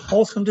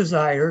wholesome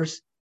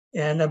desires,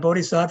 and a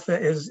bodhisattva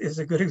is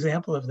a good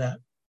example of that.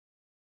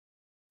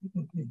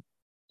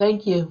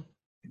 Thank you.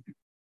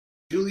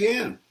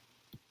 Julianne.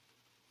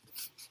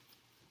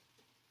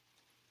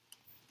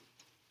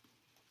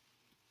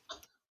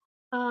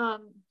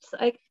 So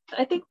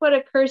I think what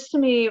occurs to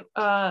me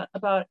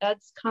about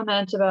Ed's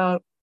comment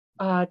about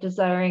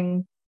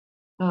desiring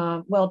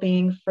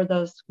well-being for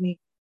those we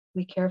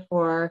care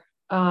for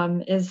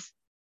is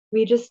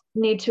we just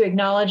need to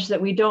acknowledge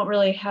that we don't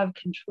really have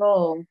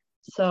control.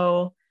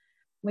 So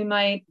we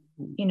might,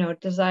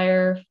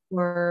 desire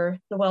for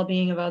the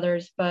well-being of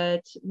others,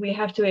 but we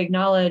have to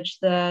acknowledge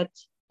that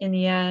in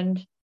the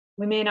end,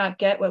 we may not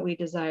get what we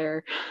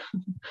desire.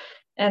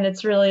 And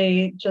it's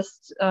really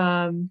just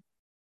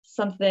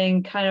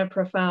something kind of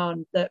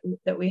profound that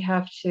we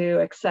have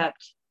to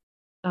accept.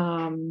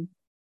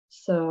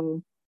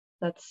 So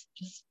that's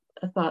just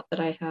a thought that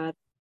I had.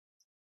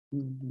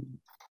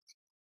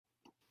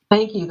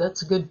 Thank you.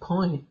 That's a good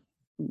point.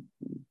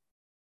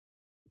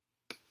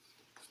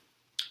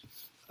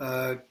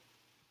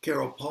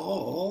 Carol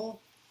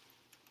Paul.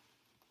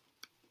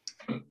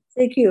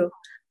 Thank you.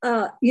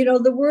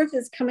 The word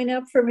that's coming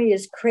up for me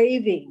is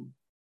craving.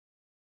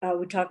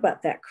 We talk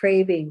about that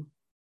craving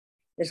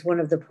as one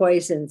of the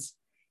poisons.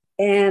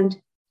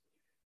 And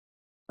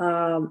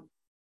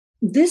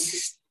this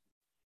is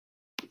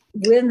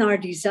when our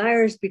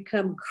desires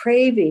become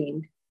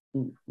craving.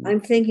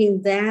 I'm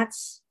thinking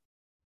that's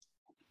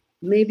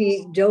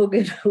maybe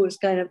Dogen was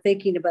kind of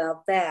thinking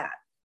about that.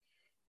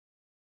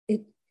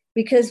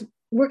 Because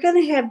we're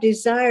going to have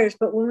desires,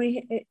 but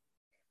we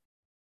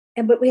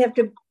have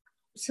to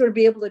sort of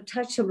be able to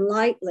touch them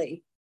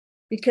lightly,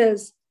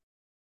 because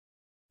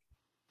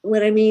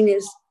what I mean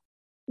is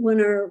when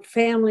our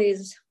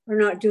families are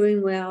not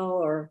doing well,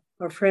 or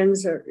our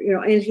friends, or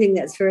anything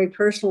that's very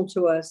personal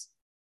to us,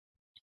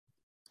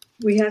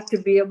 we have to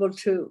be able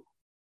to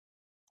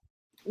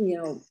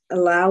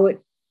allow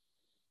it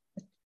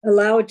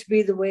to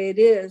be the way it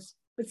is,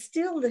 but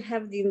still to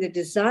have the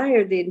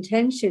desire, the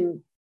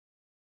intention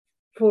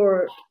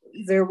for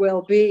their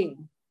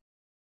well-being.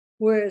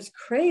 Whereas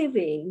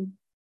craving,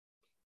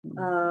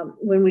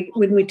 when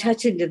we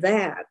touch into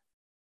that,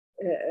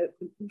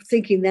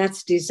 thinking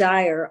that's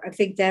desire, I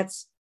think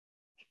that's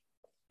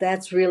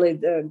really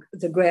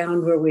the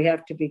ground where we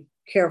have to be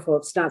careful.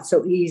 It's not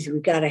so easy. We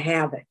got to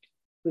have it.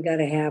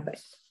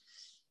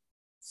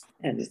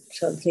 And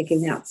so I'm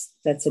thinking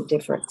that's a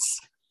difference.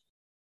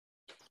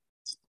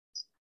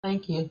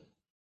 Thank you.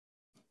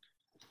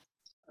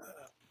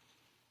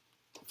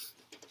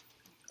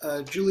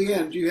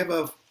 Julianne, do you have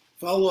a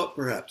follow-up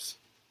perhaps?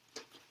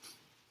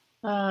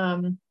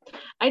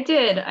 I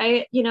did.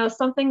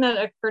 Something that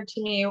occurred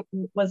to me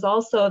was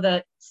also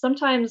that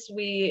sometimes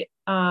we,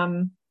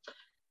 in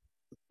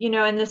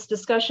this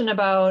discussion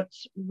about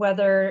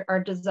whether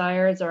our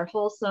desires are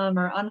wholesome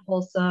or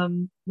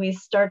unwholesome, we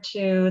start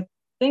to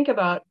think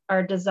about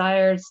our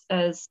desires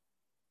as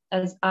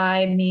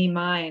I, me,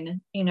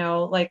 mine.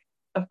 Like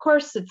of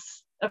course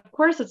it's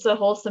a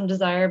wholesome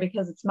desire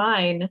because it's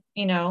mine.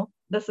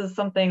 This is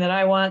something that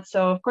I want,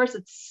 so of course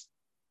it's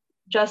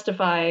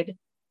justified.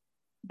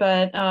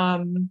 But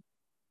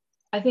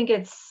I think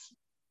it's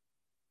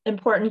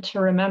important to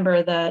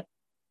remember that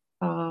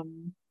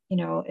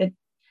it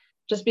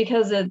just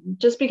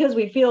because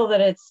we feel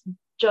that it's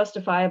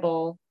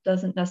justifiable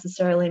doesn't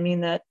necessarily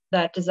mean that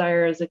that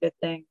desire is a good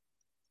thing.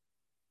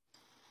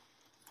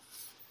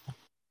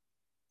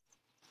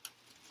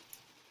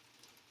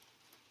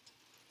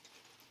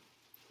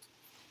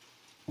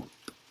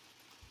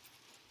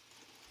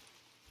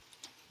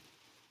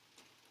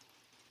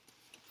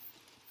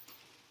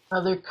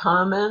 Other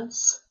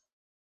comments?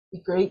 Be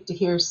great to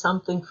hear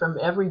something from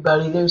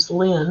everybody. There's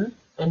Lynn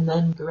and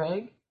then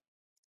Greg.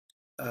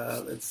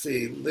 Let's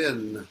see,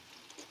 Lynn.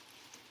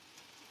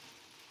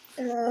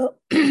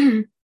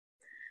 I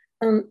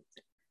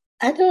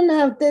don't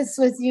know if this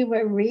was you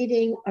were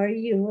reading or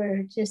you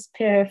were just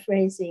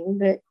paraphrasing,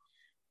 but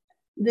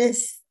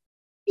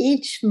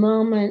each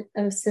moment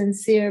of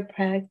sincere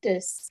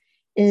practice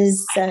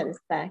is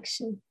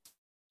satisfaction.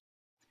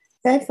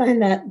 I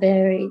find that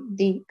very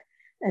deep,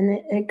 and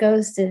it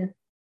goes to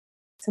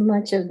so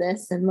much of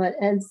this and what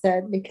Ed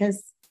said,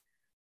 because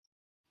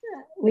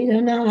we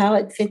don't know how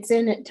it fits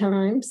in at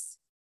times,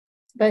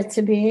 but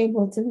to be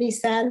able to be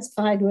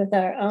satisfied with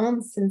our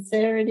own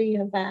sincerity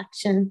of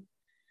action,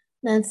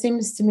 that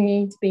seems to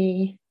me to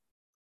be,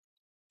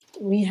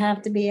 we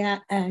have to be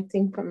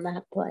acting from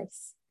that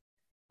place.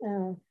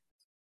 I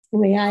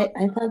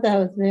thought that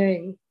was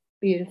very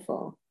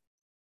beautiful.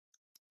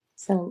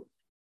 So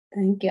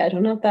thank you. I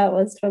don't know if that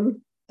was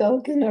from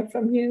Dogen or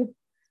from you.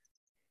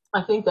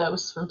 I think that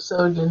was from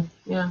Sojin.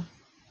 Yeah.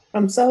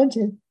 From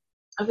Sojin?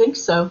 I think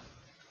so.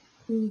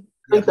 I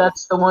think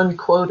that's the one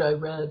quote I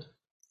read.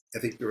 I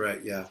think you're right,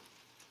 yeah.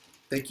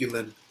 Thank you,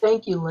 Lynn.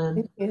 Thank you,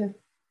 Lynn. Thank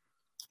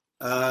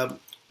you.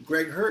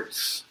 Greg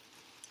Hertz.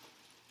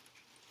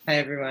 Hi,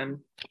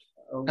 everyone.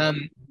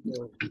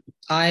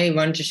 I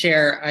wanted to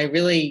share, I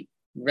really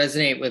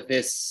resonate with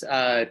this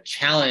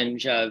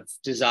challenge of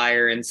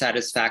desire and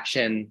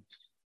satisfaction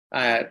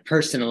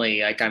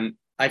personally.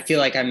 I feel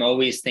like I'm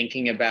always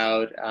thinking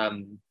about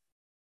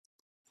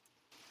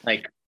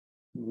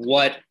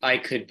what I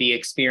could be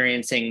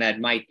experiencing that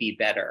might be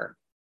better.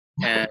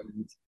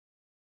 And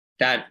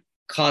that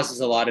causes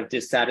a lot of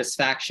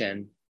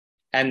dissatisfaction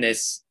and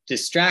this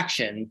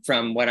distraction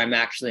from what I'm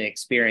actually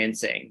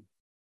experiencing.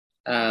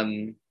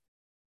 I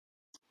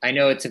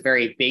know it's a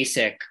very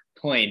basic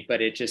point,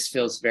 but it just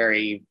feels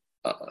very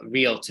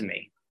real to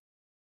me.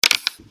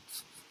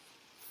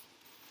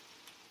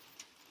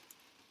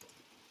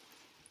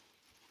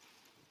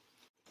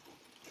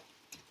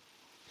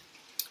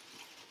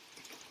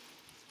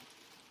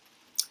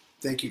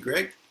 Thank you,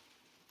 Greg.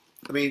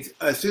 I mean,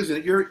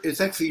 Susan, you're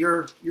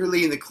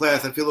leading the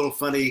class. I feel a little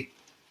funny.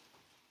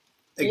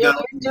 Yeah,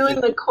 you're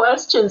doing the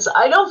questions.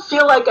 I don't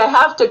feel like I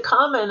have to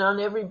comment on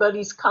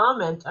everybody's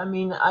comment. I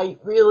mean, I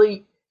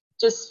really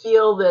just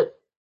feel that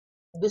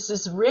this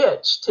is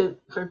rich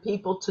for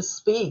people to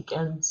speak,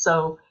 and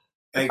so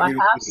if I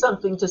have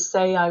something to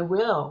say, I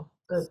will.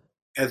 But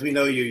as we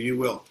know you, you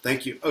will.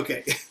 Thank you.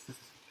 Okay.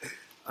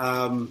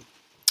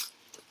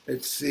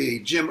 Let's see,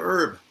 Jim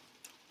Erb.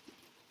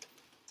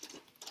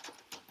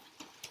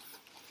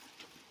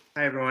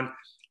 Hi, everyone.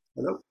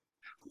 Hello.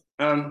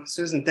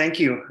 Susan, thank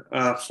you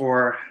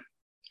for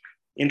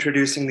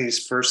introducing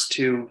these first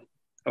two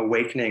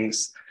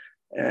awakenings.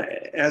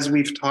 As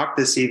we've talked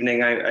this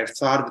evening, I've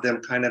thought of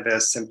them kind of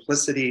as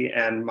simplicity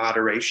and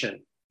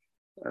moderation.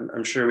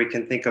 I'm sure we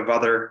can think of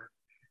other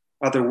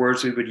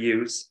words we would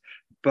use,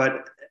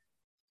 but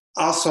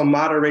also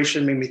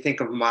moderation made me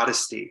think of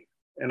modesty.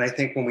 And I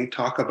think when we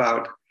talk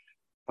about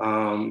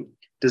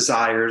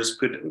desires,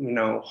 good,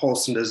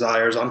 wholesome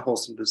desires,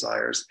 unwholesome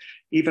desires,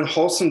 even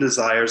wholesome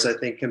desires, I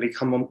think, can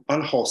become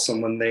unwholesome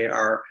when they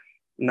are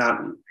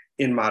not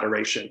in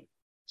moderation.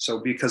 So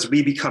because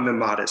we become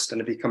immodest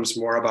and it becomes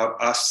more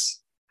about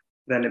us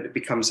than it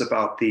becomes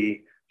about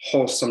the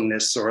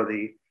wholesomeness or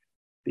the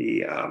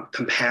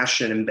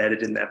compassion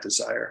embedded in that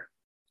desire.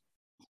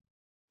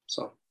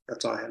 So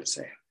that's all I had to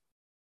say.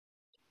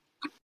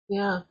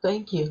 Yeah,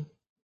 thank you.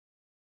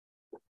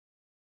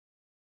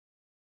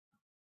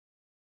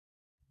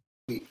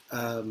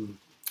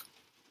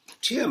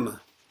 Tim.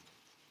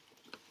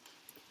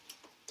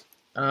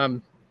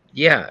 A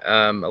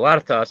lot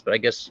of thoughts, but I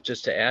guess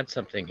just to add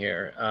something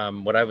here, I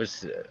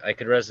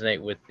could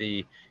resonate with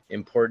the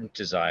important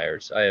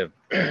desires. I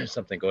have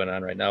something going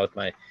on right now with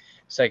my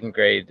second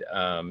grade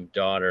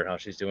daughter, how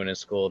she's doing in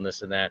school and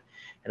this and that.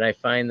 And I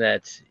find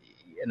that,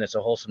 and it's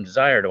a wholesome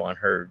desire to want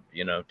her,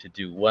 to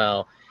do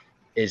well.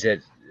 is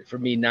it for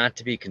me not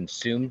to be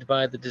consumed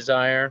by the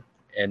desire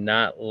and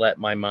not let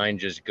my mind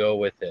just go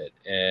with it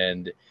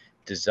and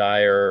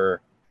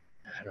desire,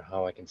 I don't know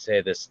how I can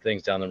say this,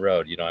 things down the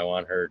road. You know, I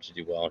want her to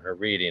do well in her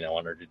reading. I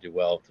want her to do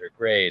well with her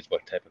grades.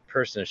 What type of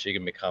person is she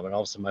going to become? And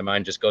all of a sudden my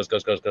mind just goes.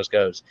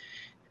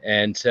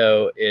 And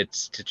so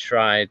it's to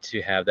try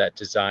to have that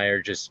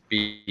desire just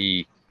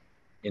be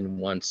in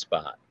one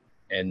spot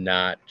and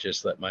not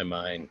just let my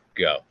mind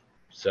go.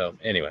 So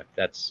anyway,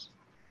 that's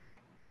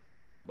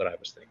what I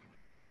was thinking.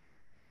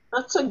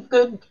 That's a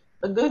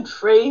good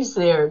phrase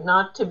there,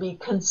 not to be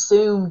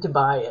consumed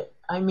by it.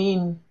 I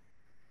mean,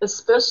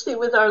 especially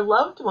with our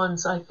loved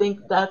ones, I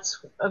think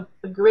that's a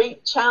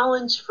great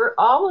challenge for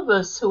all of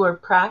us who are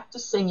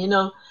practicing. You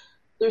know,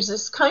 there's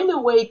this kind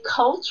of way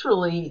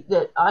culturally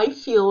that I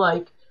feel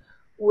like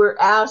we're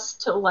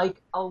asked to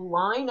like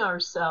align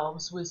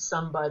ourselves with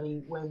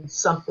somebody when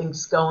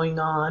something's going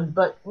on.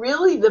 But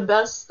really the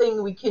best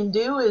thing we can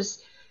do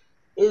is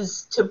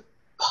to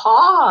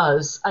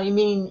pause. I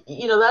mean,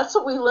 you know, that's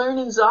what we learn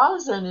in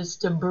Zazen, is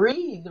to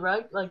breathe,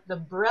 right? Like the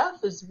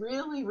breath is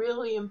really,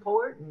 really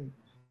important.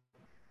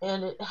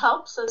 And it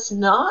helps us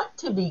not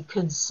to be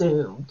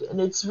consumed. And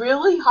it's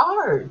really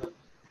hard.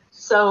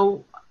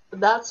 So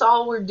that's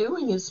all we're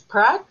doing is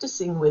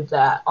practicing with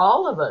that,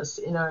 all of us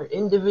in our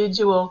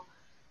individual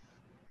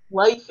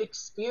life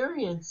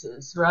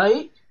experiences,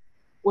 right?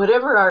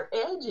 Whatever our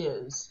edge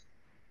is.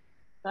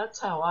 That's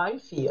how I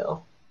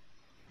feel.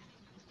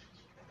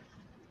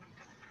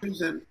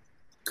 Susan,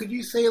 could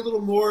you say a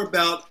little more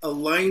about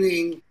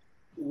aligning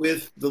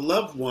with the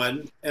loved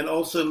one and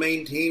also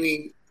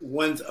maintaining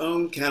one's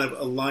own kind of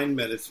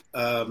alignment,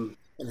 and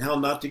how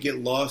not to get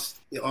lost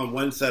on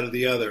one side or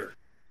the other?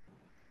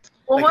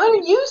 Well, why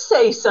don't you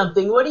say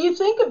something? What do you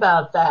think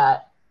about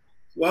that?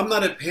 Well, I'm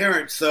not a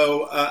parent,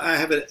 so I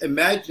have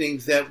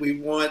imaginings that we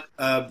want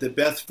the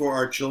best for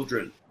our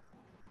children.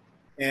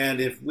 And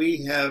if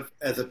we have,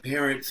 as a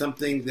parent,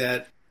 something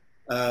that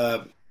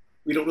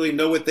we don't really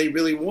know what they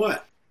really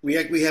want, we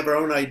have our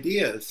own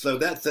ideas. So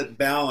that's that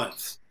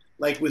balance.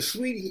 Like with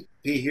Sweetie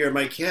Pea here,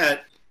 my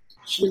cat,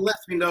 she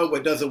lets me know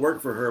what doesn't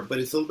work for her, but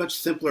it's a much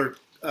simpler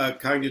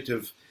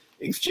cognitive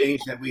exchange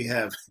that we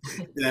have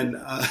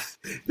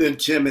than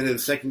Tim and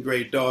his second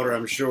grade daughter,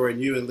 I'm sure,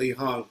 and you and Li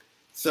Hong.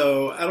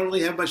 So I don't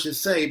really have much to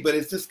say, but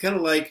it's just kind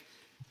of like,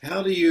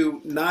 how do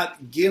you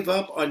not give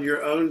up on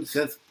your own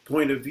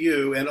point of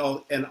view and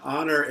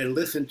honor and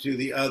listen to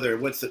the other?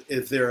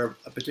 Is there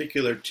a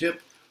particular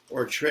tip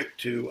or trick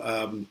to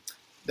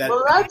that?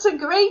 Well, that's a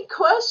great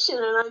question.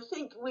 And I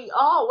think we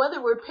all,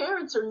 whether we're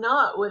parents or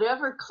not,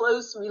 whatever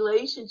close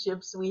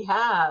relationships we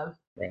have,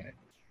 right,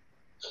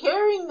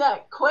 carrying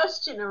that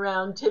question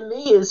around to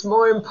me is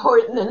more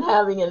important than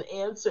having an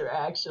answer,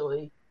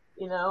 actually,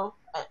 you know?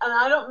 And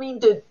I don't mean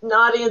to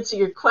not answer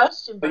your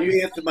question. But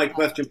you answered my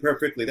question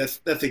perfectly. That's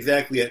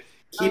exactly it.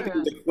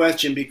 Keeping the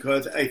question,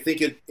 because I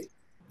think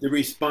the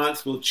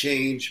response will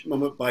change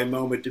moment by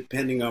moment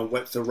depending on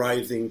what's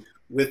arising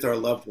with our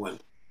loved one.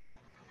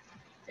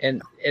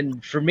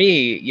 And for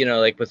me, you know,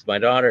 like with my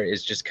daughter,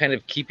 is just kind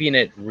of keeping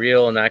it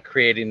real and not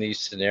creating these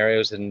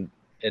scenarios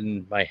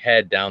in my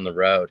head down the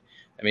road.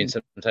 I mean,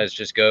 sometimes it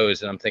just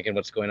goes and I'm thinking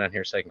what's going on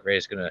here second grade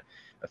is going to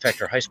affect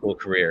her high school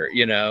career,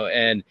 you know,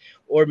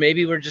 or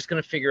maybe we're just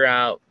going to figure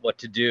out what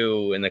to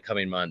do in the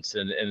coming months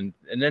and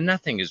then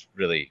nothing is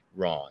really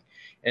wrong.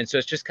 And so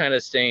it's just kind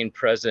of staying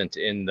present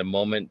in the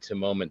moment to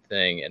moment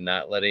thing and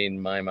not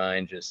letting my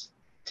mind just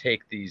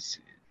take these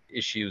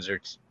issues or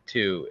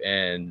two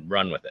and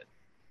run with it.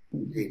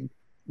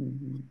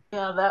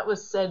 Yeah, that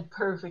was said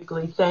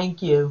perfectly.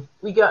 Thank you.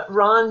 We got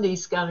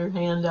Rhonda's got her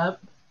hand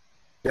up.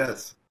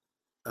 Yes.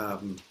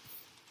 And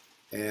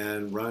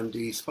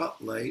Rhonda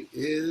Spotlight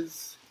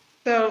is.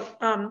 So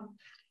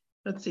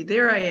let's see,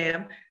 there I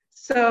am.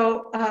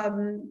 So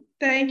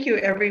thank you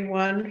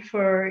everyone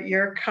for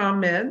your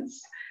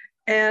comments.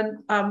 And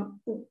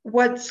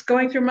what's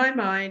going through my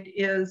mind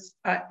is,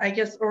 I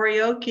guess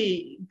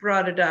Orioki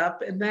brought it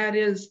up, and that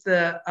is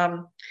the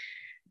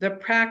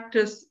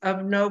practice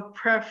of no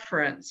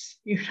preference,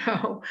 you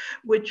know,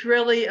 which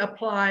really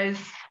applies,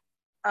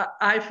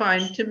 I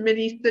find, to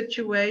many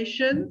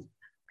situations.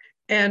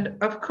 And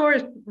of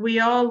course, we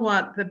all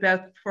want the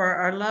best for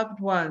our loved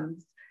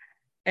ones.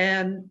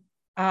 And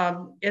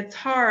it's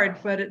hard,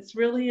 but it's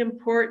really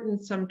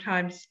important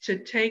sometimes to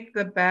take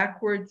the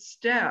backward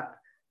step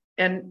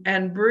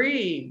and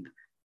breathe.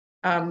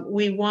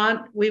 We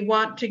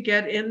want to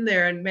get in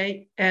there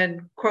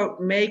and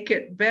quote, make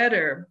it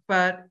better.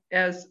 But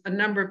as a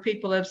number of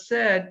people have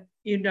said,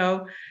 you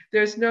know,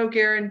 there's no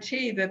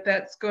guarantee that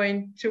that's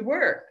going to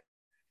work.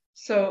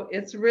 So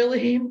it's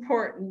really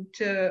important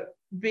to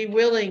be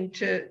willing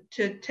to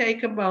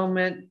take a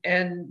moment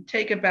and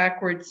take a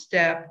backward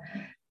step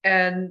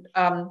and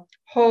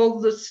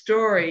hold the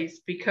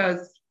stories,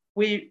 because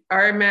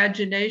our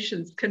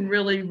imaginations can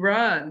really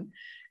run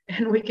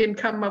and we can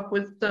come up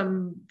with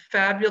some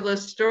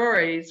fabulous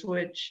stories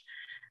which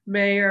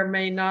may or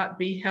may not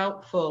be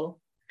helpful.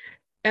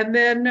 And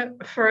then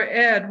for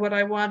Ed, what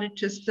I wanted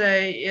to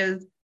say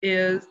is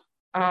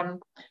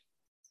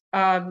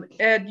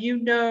Ed, you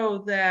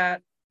know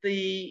that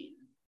the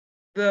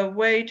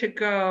way to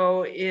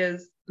go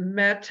is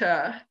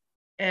metta,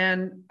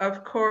 and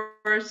of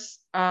course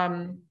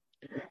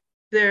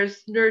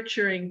there's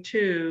nurturing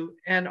too,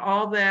 and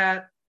all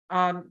that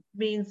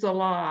means a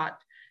lot,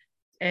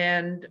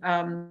 and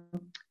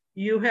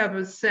you have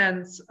a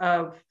sense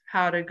of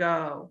how to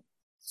go.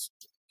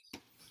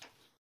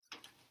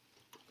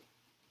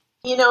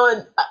 You know,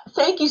 and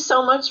thank you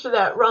so much for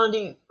that,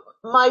 Rondi.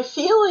 My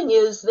feeling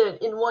is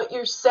that in what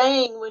you're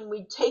saying, when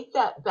we take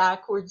that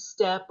backward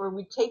step or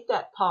we take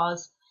that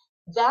pause,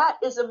 that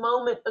is a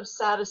moment of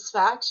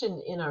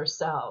satisfaction in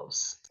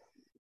ourselves,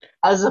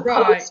 as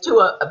opposed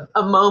to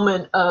a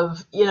moment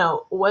of, you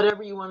know,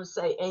 whatever you want to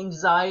say,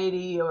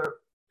 anxiety or,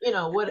 you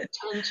know, what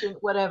tension,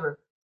 whatever.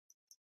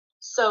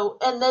 So,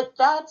 and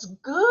that's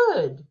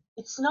good.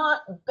 It's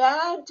not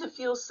bad to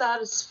feel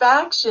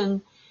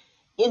satisfaction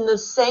in the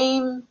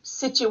same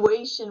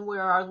situation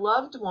where our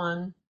loved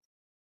one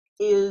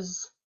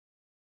is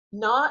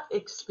not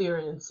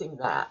experiencing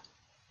that.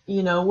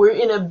 You know, we're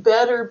in a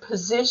better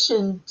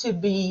position to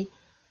be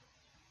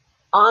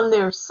on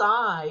their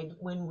side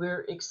when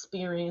we're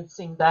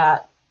experiencing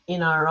that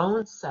in our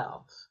own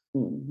self.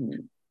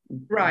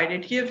 Right.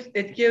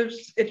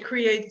 It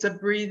creates a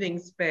breathing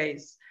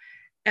space.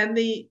 And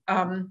the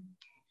other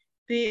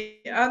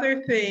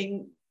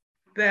thing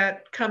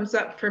that comes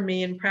up for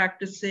me in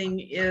practicing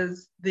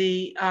is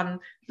the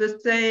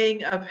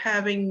saying of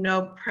having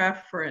no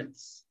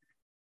preference.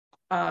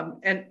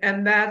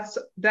 And that's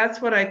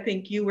what I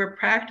think you were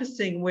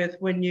practicing with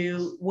when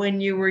you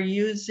were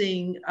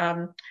using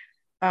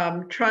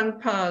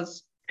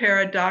Trungpa's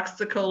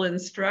paradoxical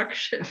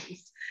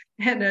instructions,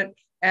 and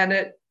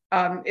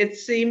it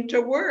seemed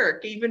to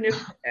work, even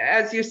if,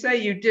 as you say,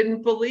 you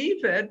didn't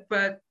believe it,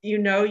 but you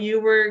know,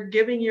 you were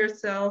giving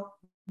yourself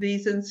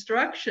these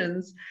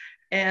instructions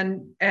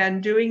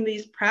and doing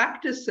these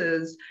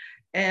practices,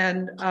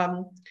 and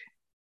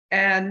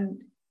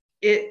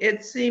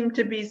it seemed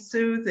to be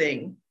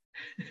soothing.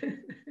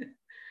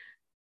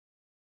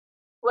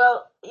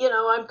 Well, you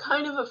know, I'm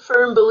kind of a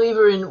firm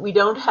believer in we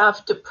don't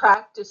have to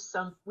practice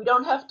we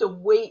don't have to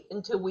wait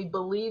until we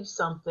believe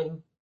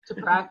something to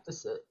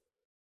practice it.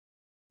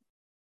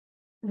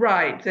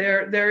 Right.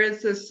 There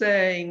is a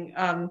saying,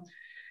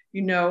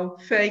 you know,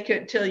 fake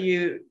it till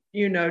you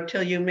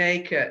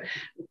make it.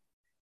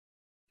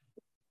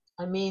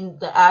 I mean,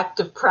 the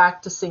act of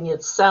practicing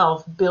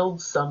itself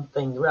builds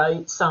something,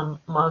 right? Some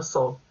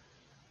muscle.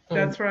 And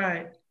that's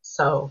right.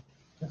 So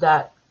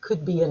that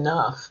could be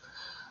enough.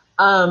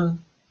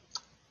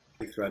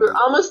 We're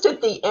almost at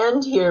the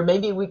end here.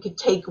 Maybe we could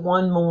take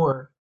one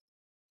more.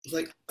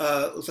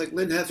 Looks like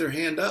Lynn has her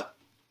hand up.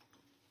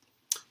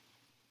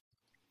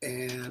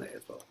 And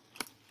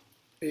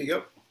there you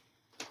go.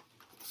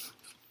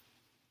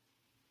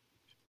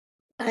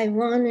 I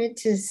wanted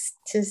to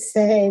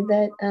say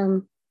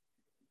that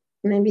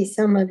maybe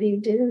some of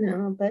you do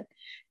know, but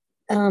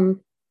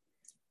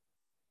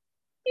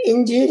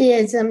in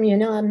Judaism, you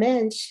know, a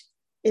mensch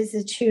is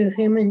a true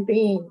human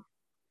being.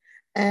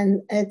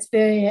 And it's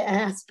very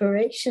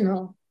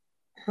aspirational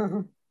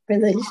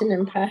religion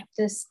and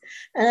practice.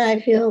 And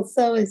I feel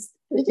so is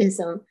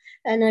Buddhism.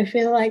 And I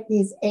feel like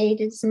these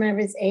 8, it's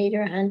remember it's 8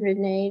 or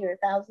 108 or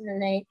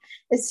 1008.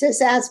 It's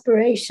just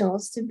aspirational.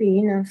 It's to be,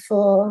 you know,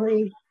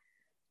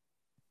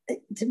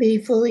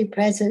 fully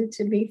present,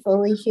 to be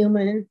fully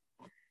human,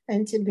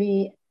 and to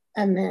be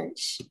a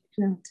mensch,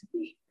 you know, to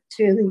be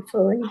truly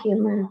fully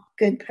human,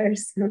 good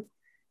person,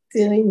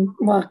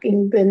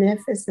 walking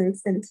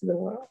beneficence into the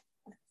world.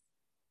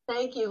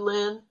 Thank you,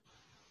 Lynn.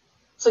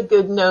 It's a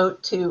good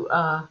note to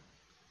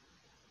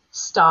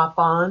stop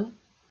on.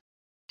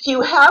 If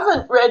you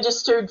haven't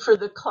registered for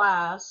the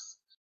class,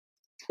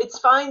 it's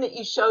fine that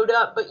you showed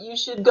up, but you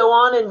should go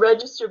on and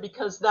register,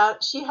 because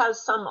she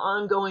has some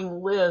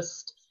ongoing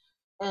list,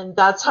 and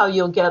that's how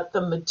you'll get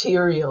the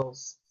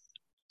materials.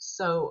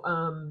 So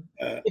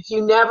if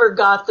you never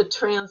got the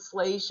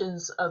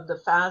translations of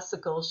the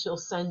fascicle, she'll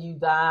send you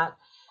that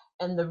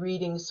and the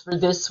readings for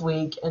this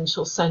week, and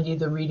she'll send you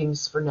the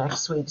readings for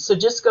next week. So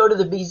just go to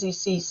the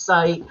BZC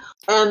site.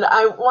 And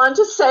I want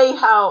to say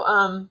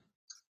how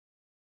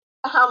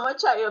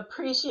much I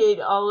appreciate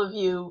all of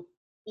you,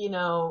 you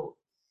know,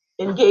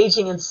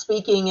 engaging and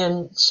speaking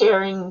and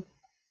sharing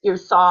your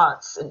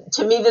thoughts. And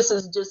to me, this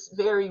is just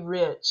very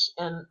rich,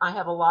 and I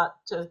have a lot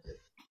to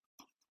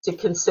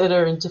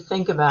consider and to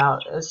think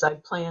about as I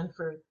plan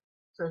for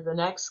the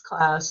next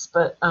class.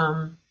 But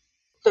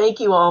thank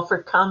you all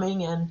for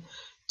coming, and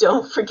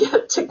don't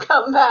forget to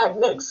come back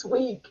next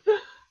week.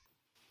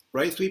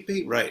 Right, Sweet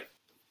Pea? Right.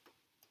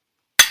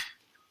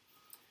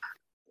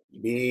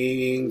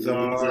 Beings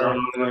are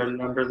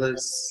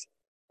numberless.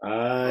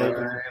 I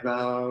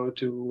vow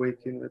to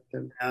awaken with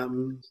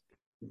them.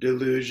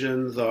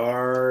 Delusions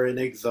are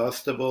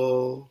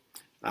inexhaustible.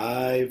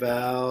 I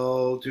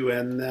vow to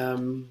end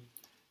them.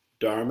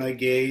 Dharma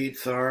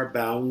gates are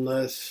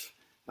boundless.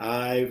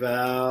 I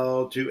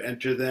vow to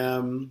enter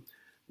them.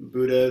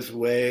 Buddha's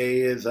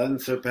way is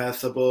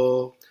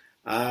unsurpassable.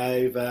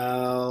 I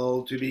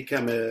vow to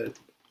become it.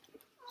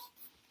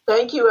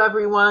 Thank you,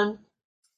 everyone.